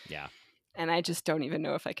 Yeah. And I just don't even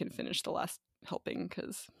know if I can finish the last helping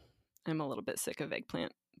because I'm a little bit sick of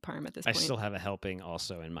eggplant parm at this I point. still have a helping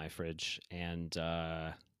also in my fridge. And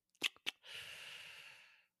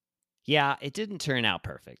yeah, it didn't turn out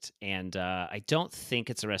perfect. And I don't think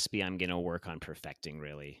it's a recipe I'm going to work on perfecting,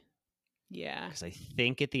 really. Yeah. Because I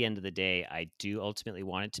think at the end of the day, I do ultimately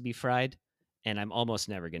want it to be fried. And I'm almost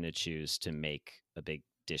never going to choose to make a big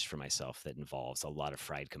dish for myself that involves a lot of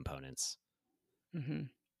fried components. Hmm.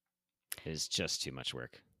 It is just too much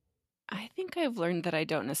work. I think I've learned that I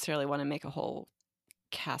don't necessarily want to make a whole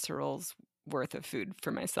casserole's worth of food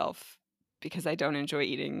for myself because I don't enjoy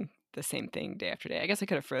eating the same thing day after day. I guess I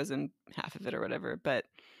could have frozen half of it or whatever, but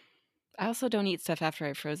I also don't eat stuff after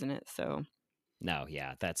I've frozen it, so No,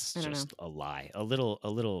 yeah, that's I don't know. just a lie. A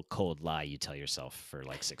little cold lie you tell yourself for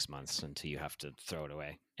like 6 months until you have to throw it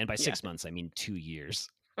away. And by Yeah, 6 months, I mean 2 years.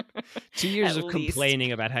 2 years at of least.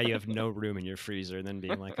 complaining about how you have no room in your freezer, and then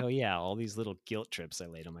being like, "Oh yeah, all these little guilt trips I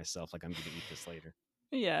laid on myself, like I'm going to eat this later."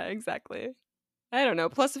 Yeah, exactly. I don't know.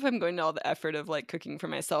 Plus, if I'm going to all the effort of like cooking for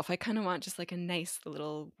myself, I kind of want just like a nice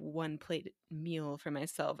little one plate meal for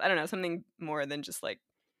myself. I don't know, something more than just like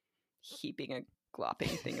heaping a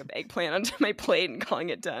glopping thing of eggplant onto my plate and calling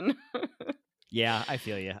it done. Yeah, I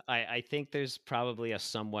feel you. I think there's probably a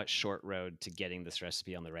somewhat short road to getting this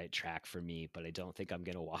recipe on the right track for me, but I don't think I'm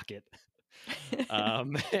going to walk it.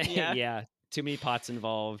 Um, Yeah. yeah, too many pots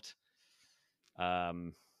involved.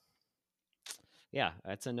 Um, yeah,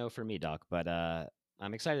 that's a no for me, Doc. But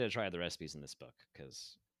I'm excited to try the recipes in this book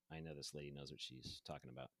because I know this lady knows what she's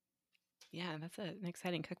talking about. Yeah, that's an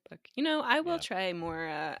exciting cookbook. You know, I will Yeah. try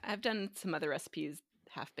more. I've done some other recipes,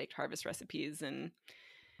 half baked harvest recipes, and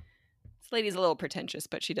this lady's a little pretentious,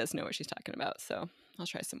 but she does know what she's talking about. So I'll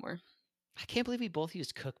try some more. I can't believe we both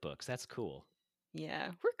used cookbooks. That's cool.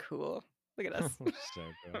 Yeah, we're cool. Look at us. We're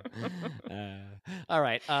so cool. All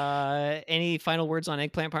right. Any final words on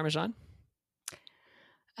eggplant parmesan?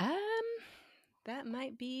 that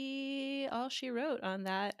might be all she wrote on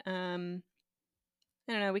that. I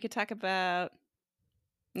don't know. We could talk about.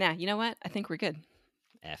 Nah, you know what? I think we're good.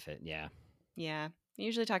 F it, yeah. Yeah. We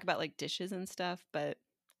usually talk about like dishes and stuff, but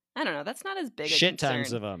I don't know. That's not as big a Shit tons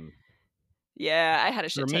concern. of them. Yeah, I had a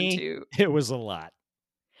For shit ton me, too. it was a lot.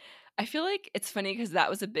 I feel like it's funny because that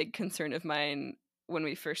was a big concern of mine when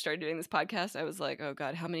we first started doing this podcast. I was like, oh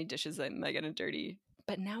God, how many dishes am I going to dirty?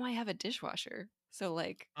 But now I have a dishwasher. So,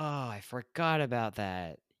 like, Oh, I forgot about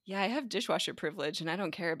that. yeah, I have dishwasher privilege and I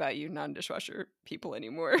don't care about you non dishwasher people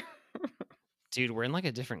anymore. Dude, we're in like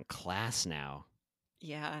a different class now.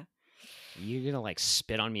 Yeah. You're gonna like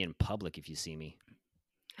spit on me in public if you see me.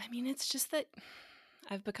 I mean, it's just that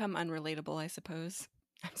I've become unrelatable, I suppose.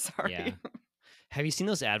 I'm Yeah. sorry. Have you seen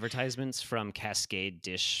those advertisements from Cascade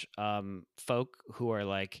dish folk who are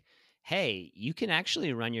like, hey, you can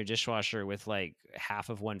actually run your dishwasher with like half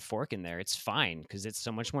of one fork in there. It's fine because it's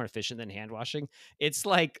so much more efficient than hand washing. It's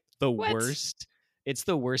like the What? worst. It's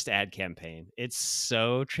the worst ad campaign. It's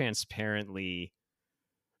so transparently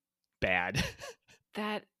bad.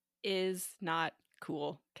 That is not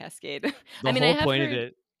cool, Cascade. I The mean, I whole have point of heard,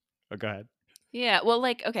 it. Oh, go ahead. yeah, well,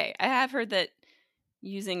 like, okay, I have heard that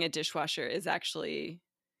using a dishwasher is actually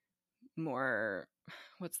more,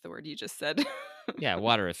 what's the word you just said? Yeah,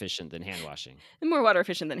 water efficient than hand washing. More water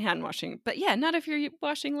efficient than hand washing. But yeah, not if you're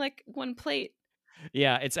washing like one plate.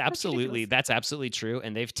 Yeah, That's ridiculous. that's absolutely true,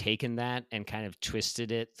 and they've taken that and kind of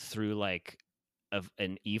twisted it through like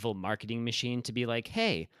an evil marketing machine to be like,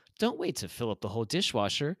 "Hey, don't wait to fill up the whole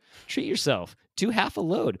dishwasher. Treat yourself. Do half a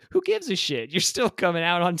load. Who gives a shit? You're still coming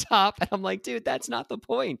out on top." And I'm like, "Dude, that's not the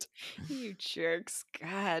point." You jerks.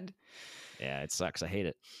 God. Yeah, it sucks. I hate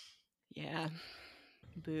it. Yeah.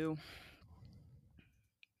 Boo.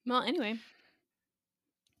 Well, anyway,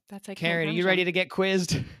 that's Eggplant Karen, are you ready Parmesan. to get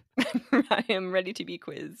quizzed? I am ready to be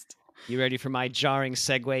quizzed. You ready for my jarring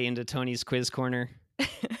segue into Tony's quiz corner?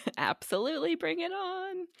 Absolutely. Bring it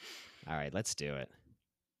on. All right, let's do it.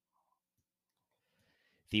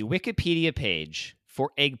 The Wikipedia page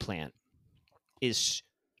for eggplant is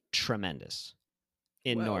tremendous,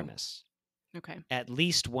 Whoa. enormous. Okay. At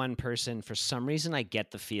least one person, for some reason, I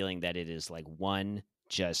get the feeling that it is like one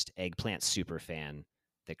just eggplant super fan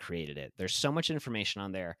that created it. There's so much information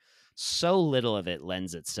on there. So little of it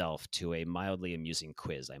lends itself to a mildly amusing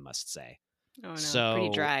quiz, I must say. Oh no. Pretty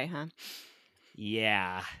So, dry, huh?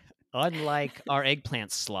 yeah, unlike our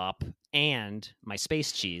eggplant slop and my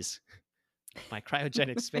space cheese, my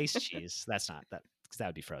cryogenic space cheese, that's not that because that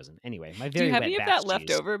would be frozen. Anyway, my Do you very have wet any of that batch left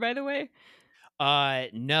cheese. over, by the way?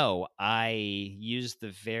 No, I used the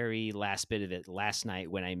very last bit of it last night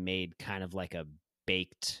when I made kind of like a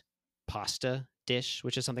baked pasta dish,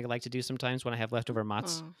 which is something I like to do sometimes when I have leftover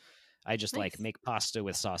mozz. Oh, I just like nice. make pasta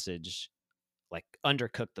with sausage, like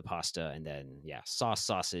undercook the pasta and then sauce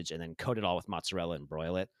sausage and then coat it all with mozzarella and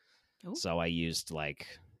broil it. Oh, So I used like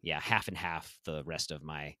half and half the rest of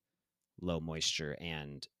my low moisture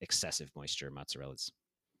and excessive moisture mozzarellas.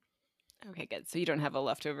 okay, good. So you don't have a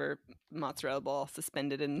leftover mozzarella ball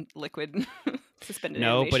suspended in liquid, suspended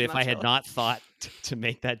No, but animation if I had mozzarella. not thought to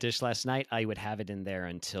make that dish last night, I would have it in there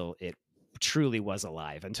until it truly was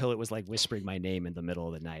alive, until it was like whispering my name in the middle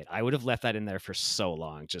of the night. I would have left that in there for so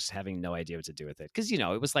long, just having no idea what to do with it. Because,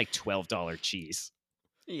 it was like $12 cheese.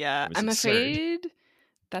 Yeah, It was I'm absurd. afraid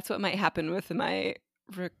that's what might happen with my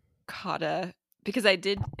ricotta because I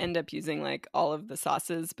did end up using like all of the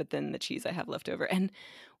sauces, but then the cheese I have left over. And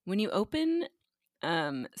when you open,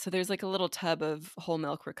 so there's like a little tub of whole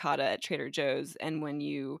milk ricotta at Trader Joe's, and when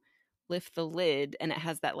you lift the lid and it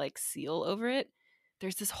has that like seal over it,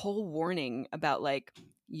 there's this whole warning about like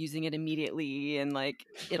using it immediately and like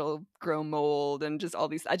it'll grow mold and just all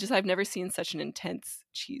these. I've never seen such an intense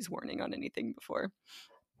cheese warning on anything before.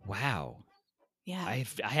 Wow. Yeah. I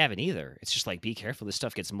haven't either. It's just like, be careful. This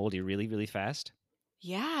stuff gets moldy really, really fast.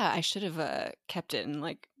 Yeah, I should have kept it and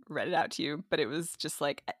like read it out to you, but it was just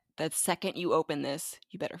like the second you open this,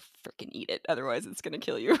 you better freaking eat it, otherwise it's gonna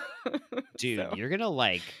kill you. Dude, So you're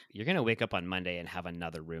gonna wake up on Monday and have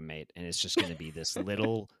another roommate, and it's just gonna be this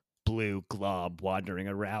little blue glob wandering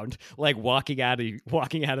around, like walking out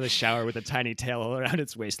of the shower with a tiny tail all around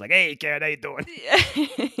its waist, like, "Hey, kid, how you doing?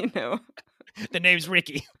 you know, The name's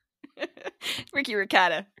Ricky. Ricky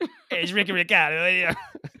Ricotta. Hey, it's Ricky Ricardo."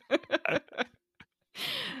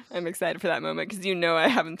 I'm excited for that moment because I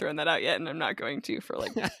haven't thrown that out yet, and I'm not going to for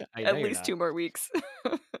like I know at you're least not. 2 more weeks.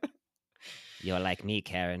 You're like me,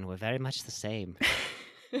 Karen. We're very much the same.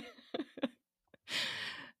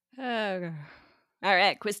 Oh, all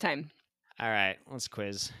right, quiz time. All right, let's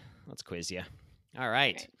quiz you. All right. All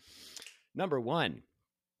right. Number 1.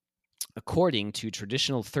 According to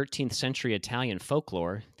traditional 13th century Italian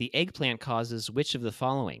folklore, the eggplant causes which of the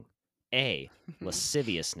following? A.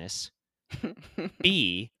 Lasciviousness.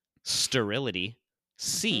 B. Sterility.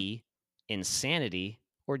 C. Insanity.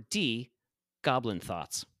 Or D. Goblin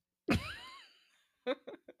thoughts.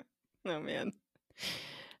 Oh, man.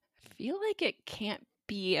 I feel like it can't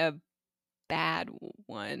be a bad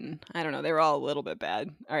one. I don't know. They were all a little bit bad.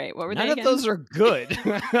 All right. What were None they of again? those are good.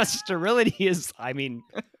 Sterility is, I mean,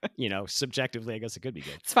 subjectively, I guess it could be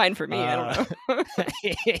good. It's fine for me. I don't know.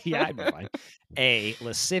 Yeah, I'd be fine. A.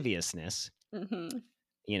 Lasciviousness. Mm-hmm.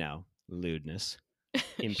 Lewdness.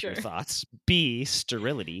 Impure Sure. thoughts. B.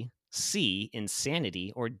 Sterility. C.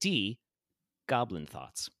 Insanity. Or D. Goblin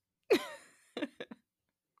thoughts.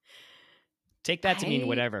 Take that to mean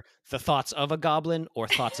whatever. The thoughts of a goblin or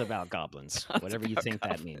thoughts about goblins. Whatever you think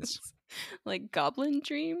that means. Like goblin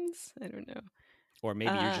dreams? I don't know. Or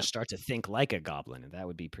maybe you just start to think like a goblin, and that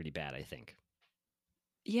would be pretty bad, I think.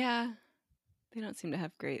 Yeah. They don't seem to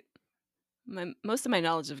have great... most of my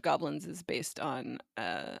knowledge of goblins is based on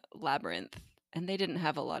Labyrinth, and they didn't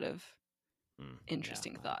have a lot of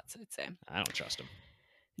interesting thoughts, I'd say. I don't trust them.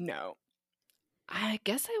 No. I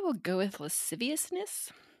guess I will go with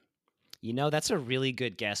lasciviousness. That's a really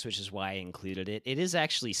good guess, which is why I included it. It is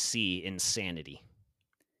actually C, insanity.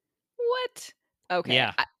 What? Okay.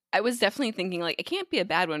 Yeah. I was definitely thinking, like, it can't be a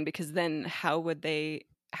bad one, because then how would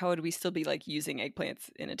we still be, like, using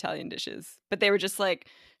eggplants in Italian dishes? But they were just like,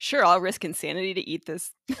 sure, I'll risk insanity to eat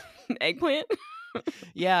this eggplant.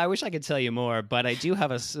 Yeah, I wish I could tell you more, but I do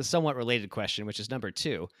have a somewhat related question, which is number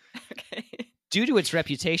 2. Okay. Due to its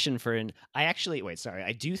reputation for I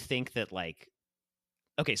do think that, like,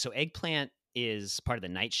 okay, so eggplant is part of the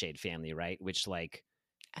nightshade family, right? Which, like,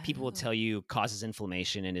 people will tell you causes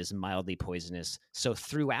inflammation and is mildly poisonous. So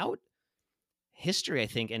throughout history, I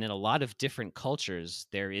think, and in a lot of different cultures,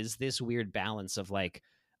 there is this weird balance of, like,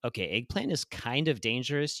 okay, eggplant is kind of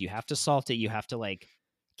dangerous. You have to salt it. You have to, like,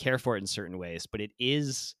 care for it in certain ways. But it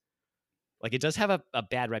is, like, it does have a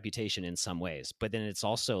bad reputation in some ways. But then it's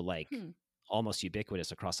also, like, almost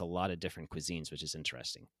ubiquitous across a lot of different cuisines, which is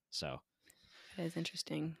interesting. So that is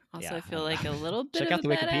interesting. Also, yeah, I feel like a little bit check of out the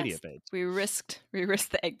Wikipedia page. We risked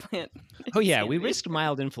the eggplant. Oh yeah, we risked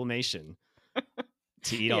mild inflammation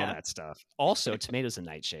to eat all that stuff. Also, tomatoes and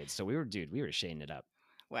nightshades. So we were shading it up.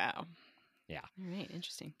 Wow. Yeah. All right.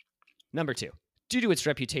 Interesting. Number 2. Due to its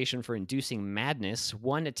reputation for inducing madness,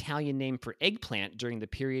 one Italian name for eggplant during the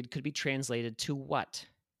period could be translated to what?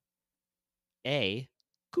 A.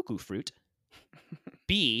 Cuckoo fruit.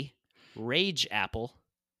 B. Rage apple.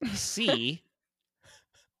 C.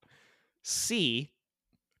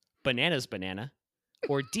 Bananas banana.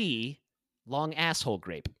 Or D. Long asshole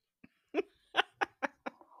grape.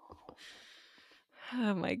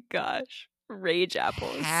 Oh my gosh. Rage apple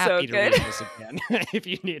is Happy so to good. read this again if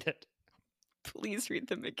you need it. Please read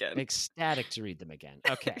them again. Ecstatic to read them again.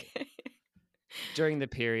 Okay. During the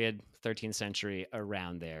period, 13th century,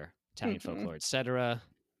 around there, Italian folklore, etc.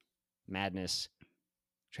 Madness.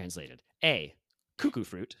 Translated. A. Cuckoo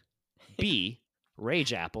fruit. B.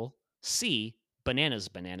 Rage apple. C. Bananas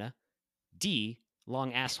banana. D.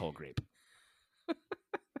 Long asshole grape.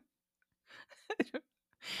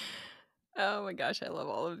 Oh my gosh, I love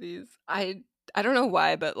all of these. I don't know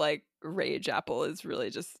why, but, like, rage apple is really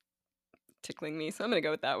just tickling me, so I'm gonna go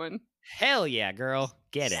with that one. Hell yeah, girl.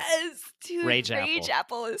 Get it. Yes, dude. Rage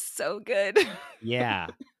apple is so good. Yeah.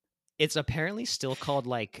 It's apparently still called,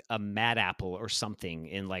 like, a mad apple or something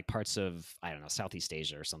in, like, parts of, I don't know, Southeast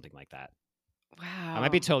Asia or something like that. Wow. I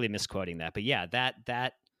might be totally misquoting that, but yeah,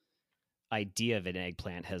 that idea of an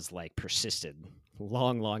eggplant has, like, persisted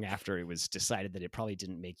long after it was decided that it probably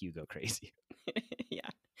didn't make you go crazy. Yeah.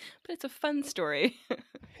 But it's a fun story.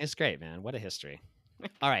 It's great, man. What a history.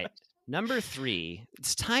 All right. Number 3.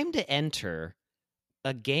 It's time to enter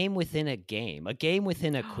a game within a game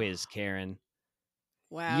within a quiz, Karen.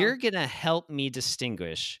 Wow. You're going to help me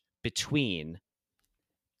distinguish between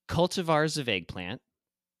cultivars of eggplant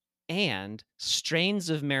and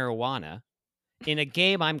strains of marijuana in a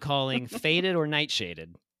game I'm calling Faded or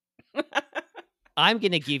Nightshaded. I'm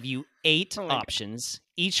going to give you 8 options. God.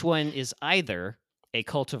 Each one is either a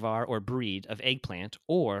cultivar or breed of eggplant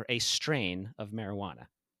or a strain of marijuana.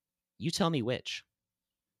 You tell me which.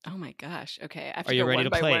 Oh my gosh. Okay. Are you ready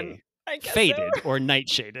to play Faded or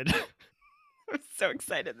Nightshaded? I'm so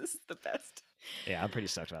excited. This is the best. Yeah, I'm pretty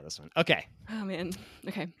stoked about this one. Okay. Oh, man.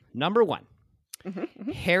 Okay. Number 1.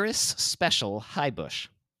 Harris Special High Bush.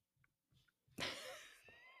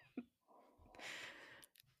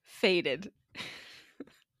 Faded.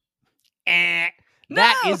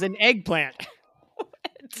 That is an eggplant.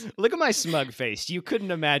 What? Look at my smug face. You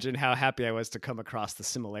couldn't imagine how happy I was to come across the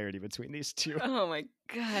similarity between these two. Oh my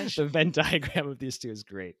gosh. The Venn diagram of these two is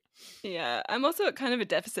great. Yeah, I'm also at kind of a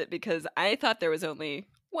deficit because I thought there was only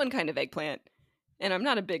one kind of eggplant, and I'm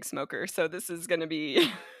not a big smoker, so this is going to be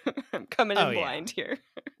I'm coming in blind here.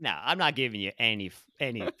 No, I'm not giving you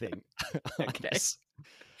anything on Okay. this.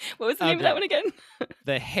 What was the name of that one again?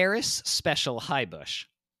 The Harris Special High Bush.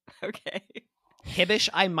 Okay. Hibbish,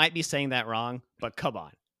 I might be saying that wrong, but come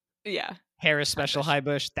on. Yeah. Harris Special High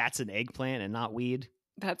Bush, that's an eggplant and not weed.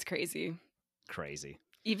 That's crazy. Crazy.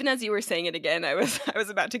 Even as you were saying it again, I was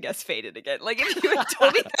about to guess faded again. Like if you had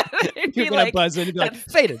told me that, it'd You're be gonna like buzz in and be like,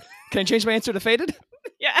 faded. Can I change my answer to faded?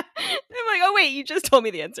 Yeah. I'm like, oh wait, you just told me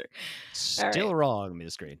the answer. Still wrong,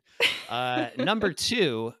 Ms. Green. Number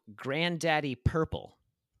 2, Granddaddy Purple.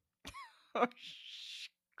 Oh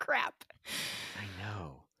crap. I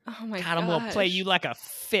know. Oh my god. God, I'm gonna play you like a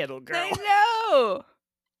fiddle, girl. I know.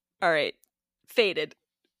 All right. Faded.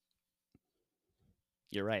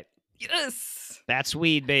 You're right. Yes. That's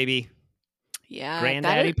weed, baby. Yeah.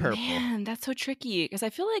 Granddaddy Purple. Man, that's so tricky because I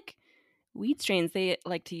feel like weed strains, they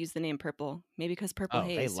like to use the name purple. Maybe because purple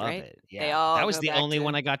haze, they love right? it. Yeah. They all that was go the back only to-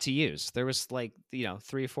 one I got to use. There was like, 3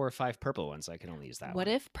 or 4 or 5 purple ones. I can only use that What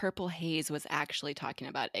one. if purple haze was actually talking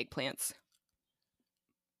about eggplants?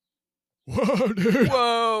 Whoa, dude.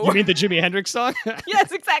 Whoa. You mean the Jimi Hendrix song?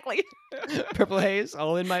 Yes, exactly. Purple haze,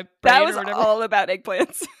 all in my brain That or was whatever. all about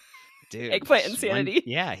eggplants. Dude, eggplant insanity.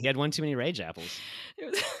 He had one too many rage apples.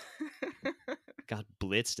 It was Got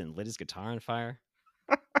blitzed and lit his guitar on fire.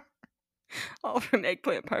 all from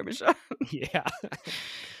Eggplant Parmesan. Yeah.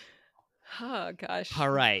 Oh, gosh. All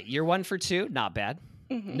right. You're 1 for 2. Not bad.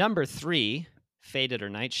 Mhm. Number 3, faded or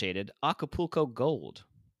nightshaded, Acapulco Gold.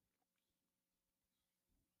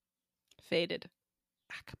 Faded.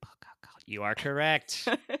 Acapulco Gold. You are correct.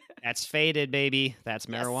 That's faded, baby. That's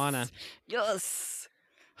marijuana. Yes.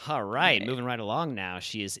 All right. Okay. Moving right along now.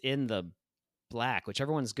 She is in the black,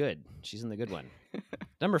 whichever one's good. She's in the good one.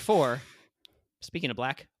 Number 4, speaking of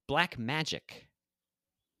black, Black Magic.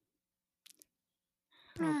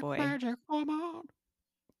 Oh, boy. Magic woman.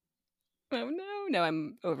 Oh, no. No,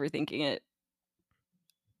 I'm overthinking it.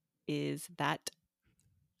 Is that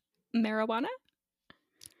marijuana?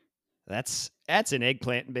 That's an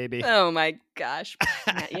eggplant, baby. Oh, my gosh.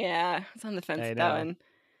 Yeah. It's on the fence I with that know. one.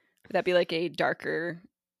 Would that be like a darker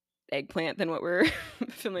eggplant than what we're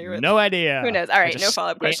familiar with? No idea. Who knows? All right. No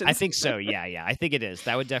follow-up questions. I think so. Yeah. I think it is.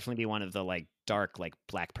 That would definitely be one of the like dark, like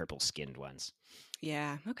black purple skinned ones.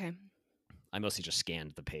 Yeah. Okay. I mostly just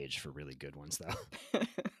scanned the page for really good ones, though.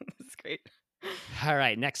 That's great. All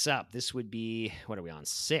right. Next up, this would be, what are we on?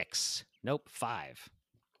 6. Nope. 5.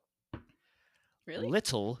 Really?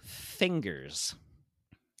 Little Fingers.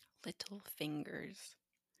 Little fingers.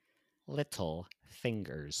 Little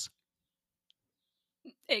Fingers.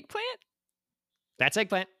 Eggplant? That's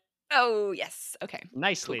eggplant. Oh, yes. Okay.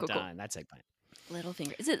 Nicely Cool. done. That's eggplant. Little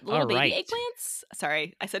finger. Is it little All baby right. eggplants?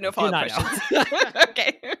 Sorry. I said no Do follow-up not know. questions.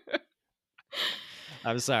 Okay.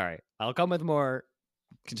 I'm sorry. I'll come with more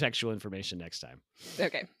contextual information next time.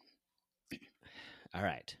 Okay. All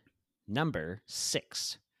right. Number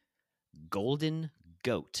 6. Golden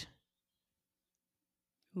Goat.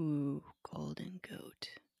 Ooh, golden goat.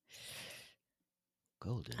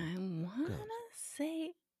 Golden. I want to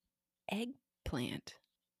say eggplant.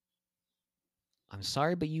 I'm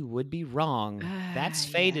sorry, but you would be wrong. That's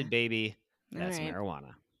Yeah. faded, baby. All That's right.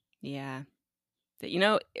 marijuana. Yeah. You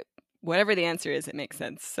know, whatever the answer is, it makes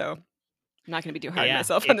sense. So I'm not going to be too hard on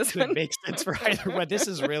myself on this could one. make sense for either one. This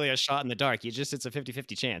is really a shot in the dark. It's a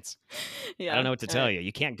 50-50 chance. Yeah. I don't know what to all tell right. you.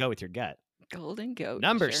 You can't go with your gut. Golden goat.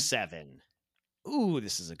 Number sure. 7. Ooh,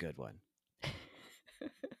 this is a good one.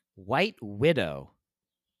 White Widow.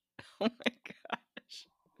 Oh my gosh.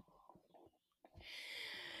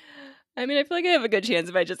 I mean, I feel like I have a good chance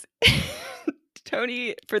if I just.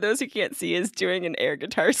 Tony, for those who can't see, is doing an air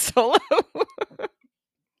guitar solo.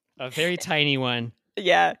 A very tiny one.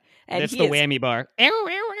 Yeah. And That's he the is- whammy bar.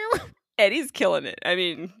 And he's killing it. I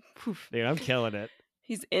mean, whew, Dude, I'm killing it.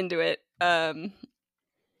 he's into it.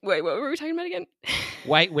 Wait, what were we talking about again?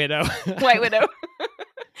 White Widow. White Widow.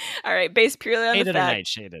 All right, based purely on Faded the or fact.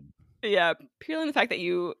 nightshaded. Yeah, purely on the fact that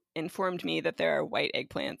you informed me that there are white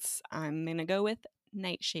eggplants. I'm gonna go with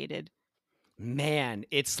nightshaded. Man,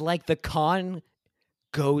 it's like the con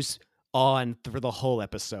goes on for the whole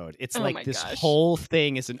episode. It's Oh my like this gosh. whole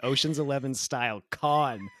thing is an Ocean's 11 style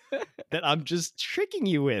con that I'm just tricking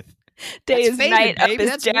you with. Day That's is faded, night, baby. up is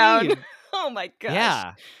That's down. weed. Oh my gosh.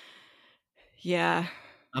 Yeah. Yeah.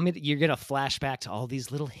 You're going to flash back to all these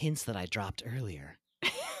little hints that I dropped earlier.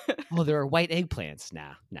 Oh, there are white eggplants.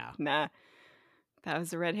 Nah. Nah. That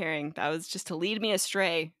was a red herring. That was just to lead me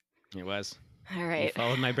astray. It was. All You right.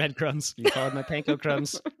 followed my breadcrumbs. You followed my panko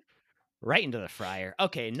crumbs right into the fryer.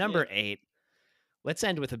 Okay, number 8. Let's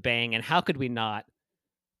end with a bang. And how could we not?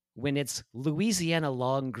 When it's Louisiana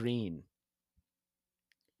long green.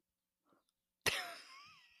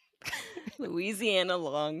 Louisiana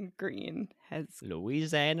long green has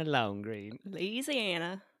Louisiana long green.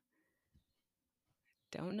 Louisiana.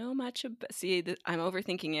 Don't know much about. See, I'm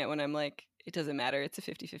overthinking it when I'm like, it doesn't matter. It's a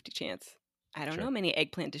 50-50 chance. I don't Sure. know many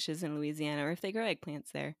eggplant dishes in Louisiana or if they grow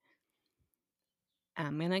eggplants there.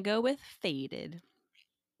 I'm going to go with faded.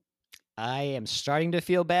 I am starting to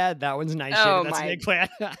feel bad. That one's nice. Oh That's an my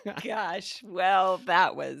eggplant. gosh. Well,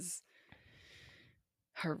 that was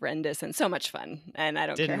horrendous and so much fun. And I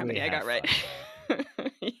don't care Didn't how we many I got have right. fun?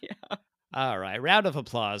 Yeah. All right. Round of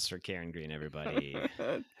applause for Karen Green, everybody.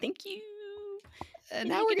 Thank you. And Give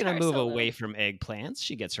now me we're going to guitar move solo. away from eggplants.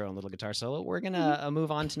 She gets her own little guitar solo. We're going to move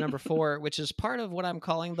on to number 4, which is part of what I'm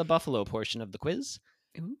calling the buffalo portion of the quiz.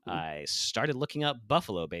 Ooh. I started looking up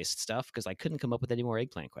buffalo-based stuff because I couldn't come up with any more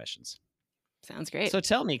eggplant questions. Sounds great. So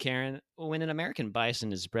tell me, Karen, when an American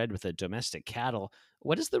bison is bred with a domestic cattle,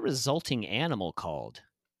 what is the resulting animal called?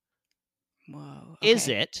 Whoa. Okay. Is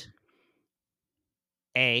it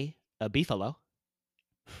A, a beefalo,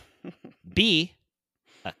 B,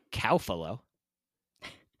 a cowfalo,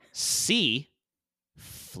 C,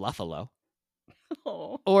 fluffalo,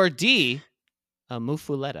 Oh. or D, a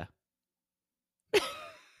muffuletta?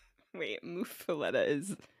 Wait, muffuletta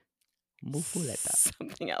is Muffuletta.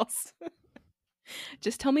 something else.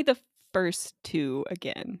 Just tell me the first two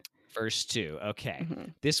again. First two. Okay.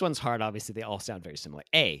 Mhm. This one's hard. Obviously, they all sound very similar.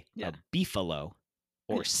 A, Yeah. a beefalo,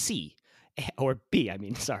 or C, or B, a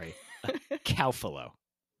cowfalo.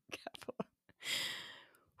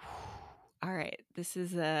 All right. This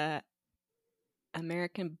is a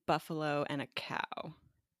American buffalo and a cow.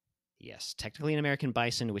 Yes, technically an American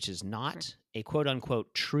bison, which is not a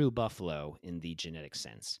quote-unquote true buffalo in the genetic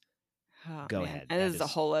sense. Oh, Go man. ahead. And That this is a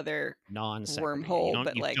whole other non-sequitur. wormhole,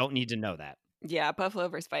 but You like, don't need to know that. yeah, buffalo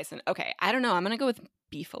versus bison. Okay, I don't know. I'm gonna go with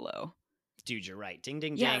beefalo. Dude, you're right. Ding,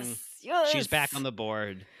 ding, Yes, ding. yes. She's back on the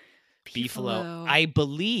board. Beefalo. I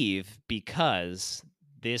believe because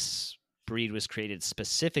this breed was created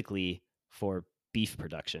specifically for beef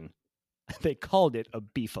production, they called it a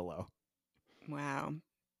beefalo. Wow,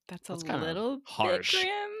 that's a That's kinda little harsh. bit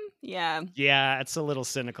grim. Yeah, Yeah, it's a little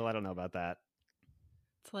cynical. I don't know about that.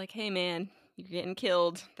 it's like, hey man, you're getting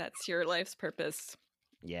killed. That's your life's purpose.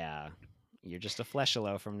 Yeah, you're just a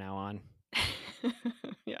fleshalo from now on.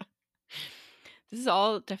 Yeah. This is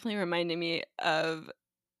all definitely reminding me of.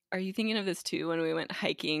 Are you thinking of this too? When we went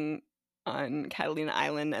hiking on Catalina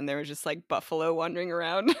Island and there was just like buffalo wandering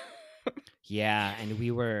around. Yeah, and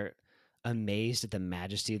we were amazed at the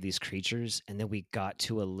majesty of these creatures, and then we got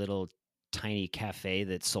to a little tiny cafe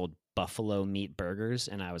that sold buffalo meat burgers,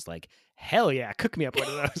 and I was like, hell yeah, cook me up one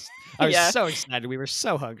of those. I was Yeah. so excited. We were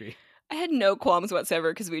so hungry. I had no qualms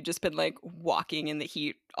whatsoever because we'd just been like walking in the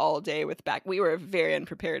heat all day with we were very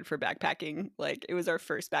unprepared for backpacking. Like it was our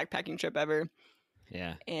first backpacking trip ever.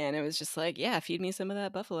 Yeah. And it was just like, yeah, feed me some of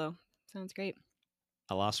that buffalo. Sounds great.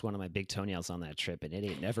 I lost one of my big toenails on that trip, and it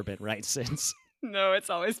ain't never been right since. No, it's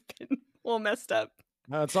always been a little messed up.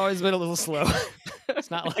 No, it's always been a little slow.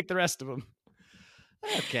 It's not like the rest of them.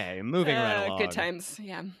 Okay, moving right along. Good times,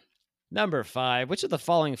 yeah. Number 5. Which of the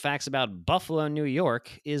following facts about Buffalo, New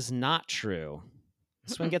York is not true?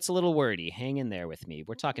 This one gets a little wordy. Hang in there with me.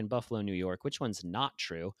 We're talking Buffalo, New York. Which one's not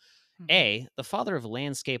true? A, the father of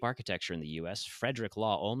landscape architecture in the U.S., Frederick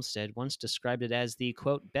Law Olmsted, once described it as the,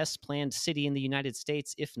 quote, best planned city in the United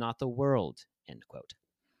States, if not the world, end quote.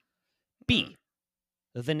 B,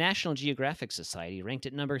 the National Geographic Society ranked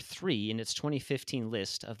it number 3 in its 2015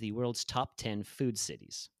 list of the world's top 10 food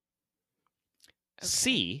cities. Okay.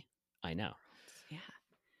 C, I know. Yeah.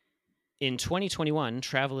 In 2021,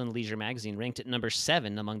 Travel and Leisure magazine ranked it number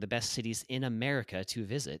 7 among the best cities in America to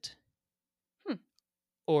visit.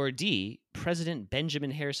 Or D, President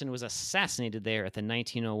Benjamin Harrison was assassinated there at the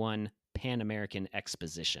 1901 Pan American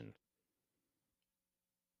Exposition.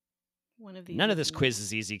 One of these. None of this quiz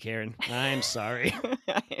is easy, Karen. I'm sorry.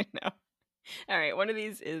 I know. All right, one of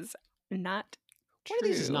these is not true. One of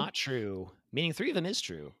these is not true, meaning 3 of them is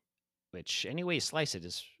true, which any way you slice it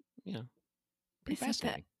is, pretty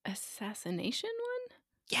fascinating. The assassination one?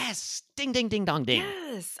 Yes! Ding, ding, ding, dong, ding.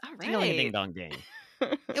 Yes, all right. Ding, ding, ding, dong, ding.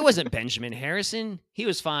 It wasn't Benjamin Harrison. He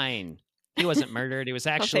was fine. He wasn't murdered. It was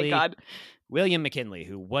actually thank God. William McKinley,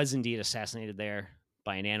 who was indeed assassinated there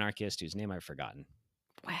by an anarchist whose name I've forgotten.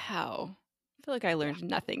 Wow. I feel like I learned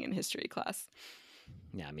nothing in history class.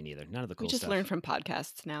 Yeah, me neither. None of the cool we just stuff. learn from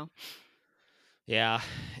podcasts now. Yeah,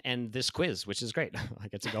 and this quiz, which is great. I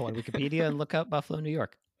get to go on Wikipedia and look up Buffalo, New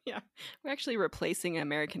York. Yeah, we're actually replacing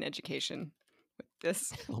American education with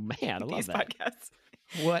this Oh man, I love these that. podcasts.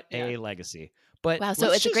 What Yeah. a legacy. But Wow, so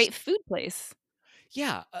let's it's a just great food place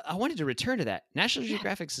yeah, I wanted to return to that. National Yeah.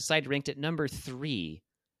 Geographic Society ranked it number 3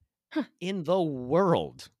 Huh. in the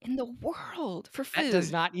world. in the world for That does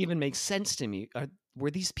food. not even make sense to me. Were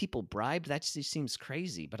these people bribed? That just seems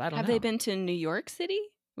crazy, but I don't Have they know. been to New York City?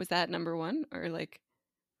 Was that number 1 or like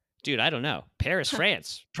Dude, I don't know. Paris, Huh.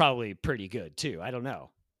 France, probably pretty good too. I don't know.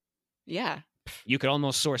 Yeah. You could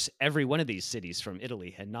almost source every one of these cities from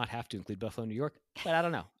Italy and not have to include Buffalo, New York, but I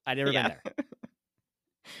don't know. I've never been Yeah. there.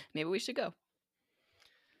 Maybe we should go.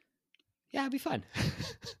 Yeah, it'd be fun.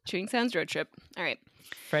 Chewing Sounds road trip. All right.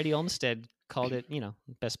 Freddie Olmsted called it,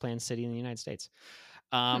 best planned city in the United States.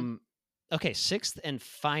 Okay, sixth and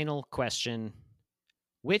final question.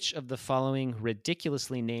 Which of the following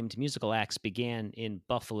ridiculously named musical acts began in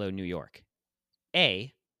Buffalo, New York?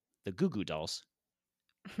 A, the Goo Goo Dolls.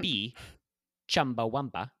 B,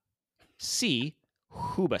 Chumbawamba. C,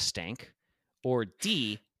 Hoobastank. Or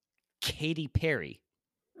D, Katy Perry.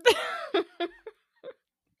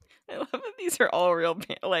 I love that these are all real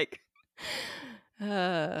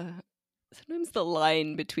sometimes the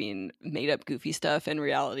line between made up goofy stuff and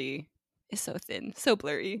reality is so thin, so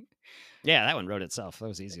blurry. Yeah, that one wrote itself. That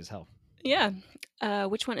was easy as hell. Yeah.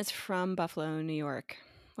 Which one is from Buffalo, New York?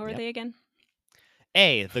 What were Yep. they again?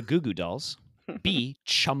 A, the Goo Goo Dolls. B,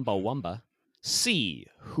 Chumbawamba. C,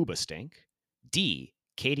 Hoobastank. D,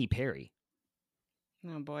 Katy Perry.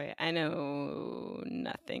 Oh boy, I know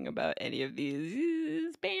nothing about any of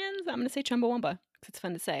these bands. I'm gonna say Chumbawamba because it's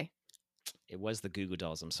fun to say. It was the Goo Goo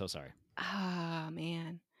Dolls. I'm so sorry. Ah,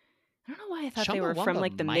 man. I don't know why I thought they were from Chumbawamba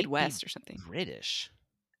like the might Midwest be or something. British.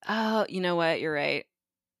 Oh, you know what? You're right.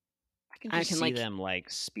 I can I can see like, them like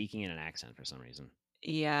speaking in an accent for some reason.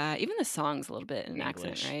 yeah, even the song's a little bit in an accent,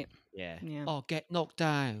 English. right? Yeah. Yeah. I'll get knocked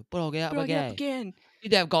down, but I'll get up But I'll get up again. again. You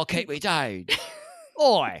never got to keep me down.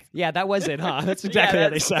 Oi. Yeah, that was it, huh? That's exactly Yeah, how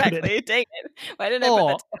they that's sounded. exactly. Dang it. Why didn't I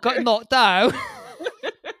put that got together? knocked down.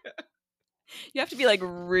 You have to be like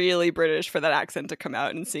really British for that accent to come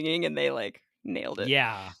out in singing, and they like nailed it.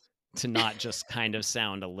 Yeah. To not just kind of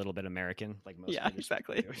sound a little bit American, like most Yeah, British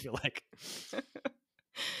people exactly. do, I feel like.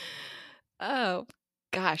 Oh,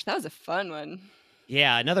 gosh, that was a fun one.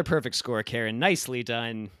 Yeah, another perfect score, Karen. Nicely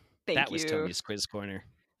done. Thank That was you. Tony's Quiz Corner.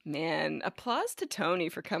 Man, applause to Tony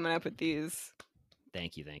for coming up with these.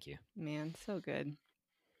 Thank you, thank you. Man, so good.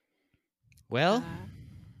 Well,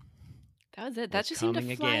 that was it. we're That just seemed to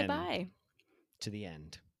coming fly again. by. To the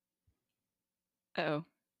end. Uh-oh.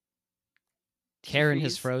 Karen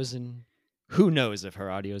has frozen. Who knows if her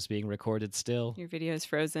audio is being recorded still? Your video is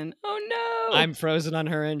frozen. Oh no! I'm frozen on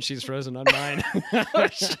her end. She's frozen on mine. Oh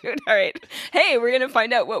shoot! All right. Hey, we're gonna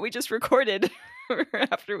find out what we just recorded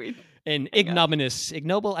after we. An ignominious,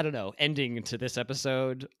 ignoble, I don't know, ending to this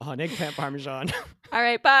episode on Eggplant Parmesan. All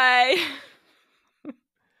right. Bye.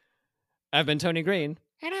 I've been Tony Green.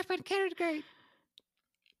 And I've been Karen Green.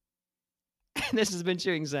 And this has been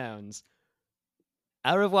Chewing Sounds.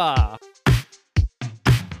 Au revoir.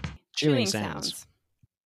 Chewing sounds.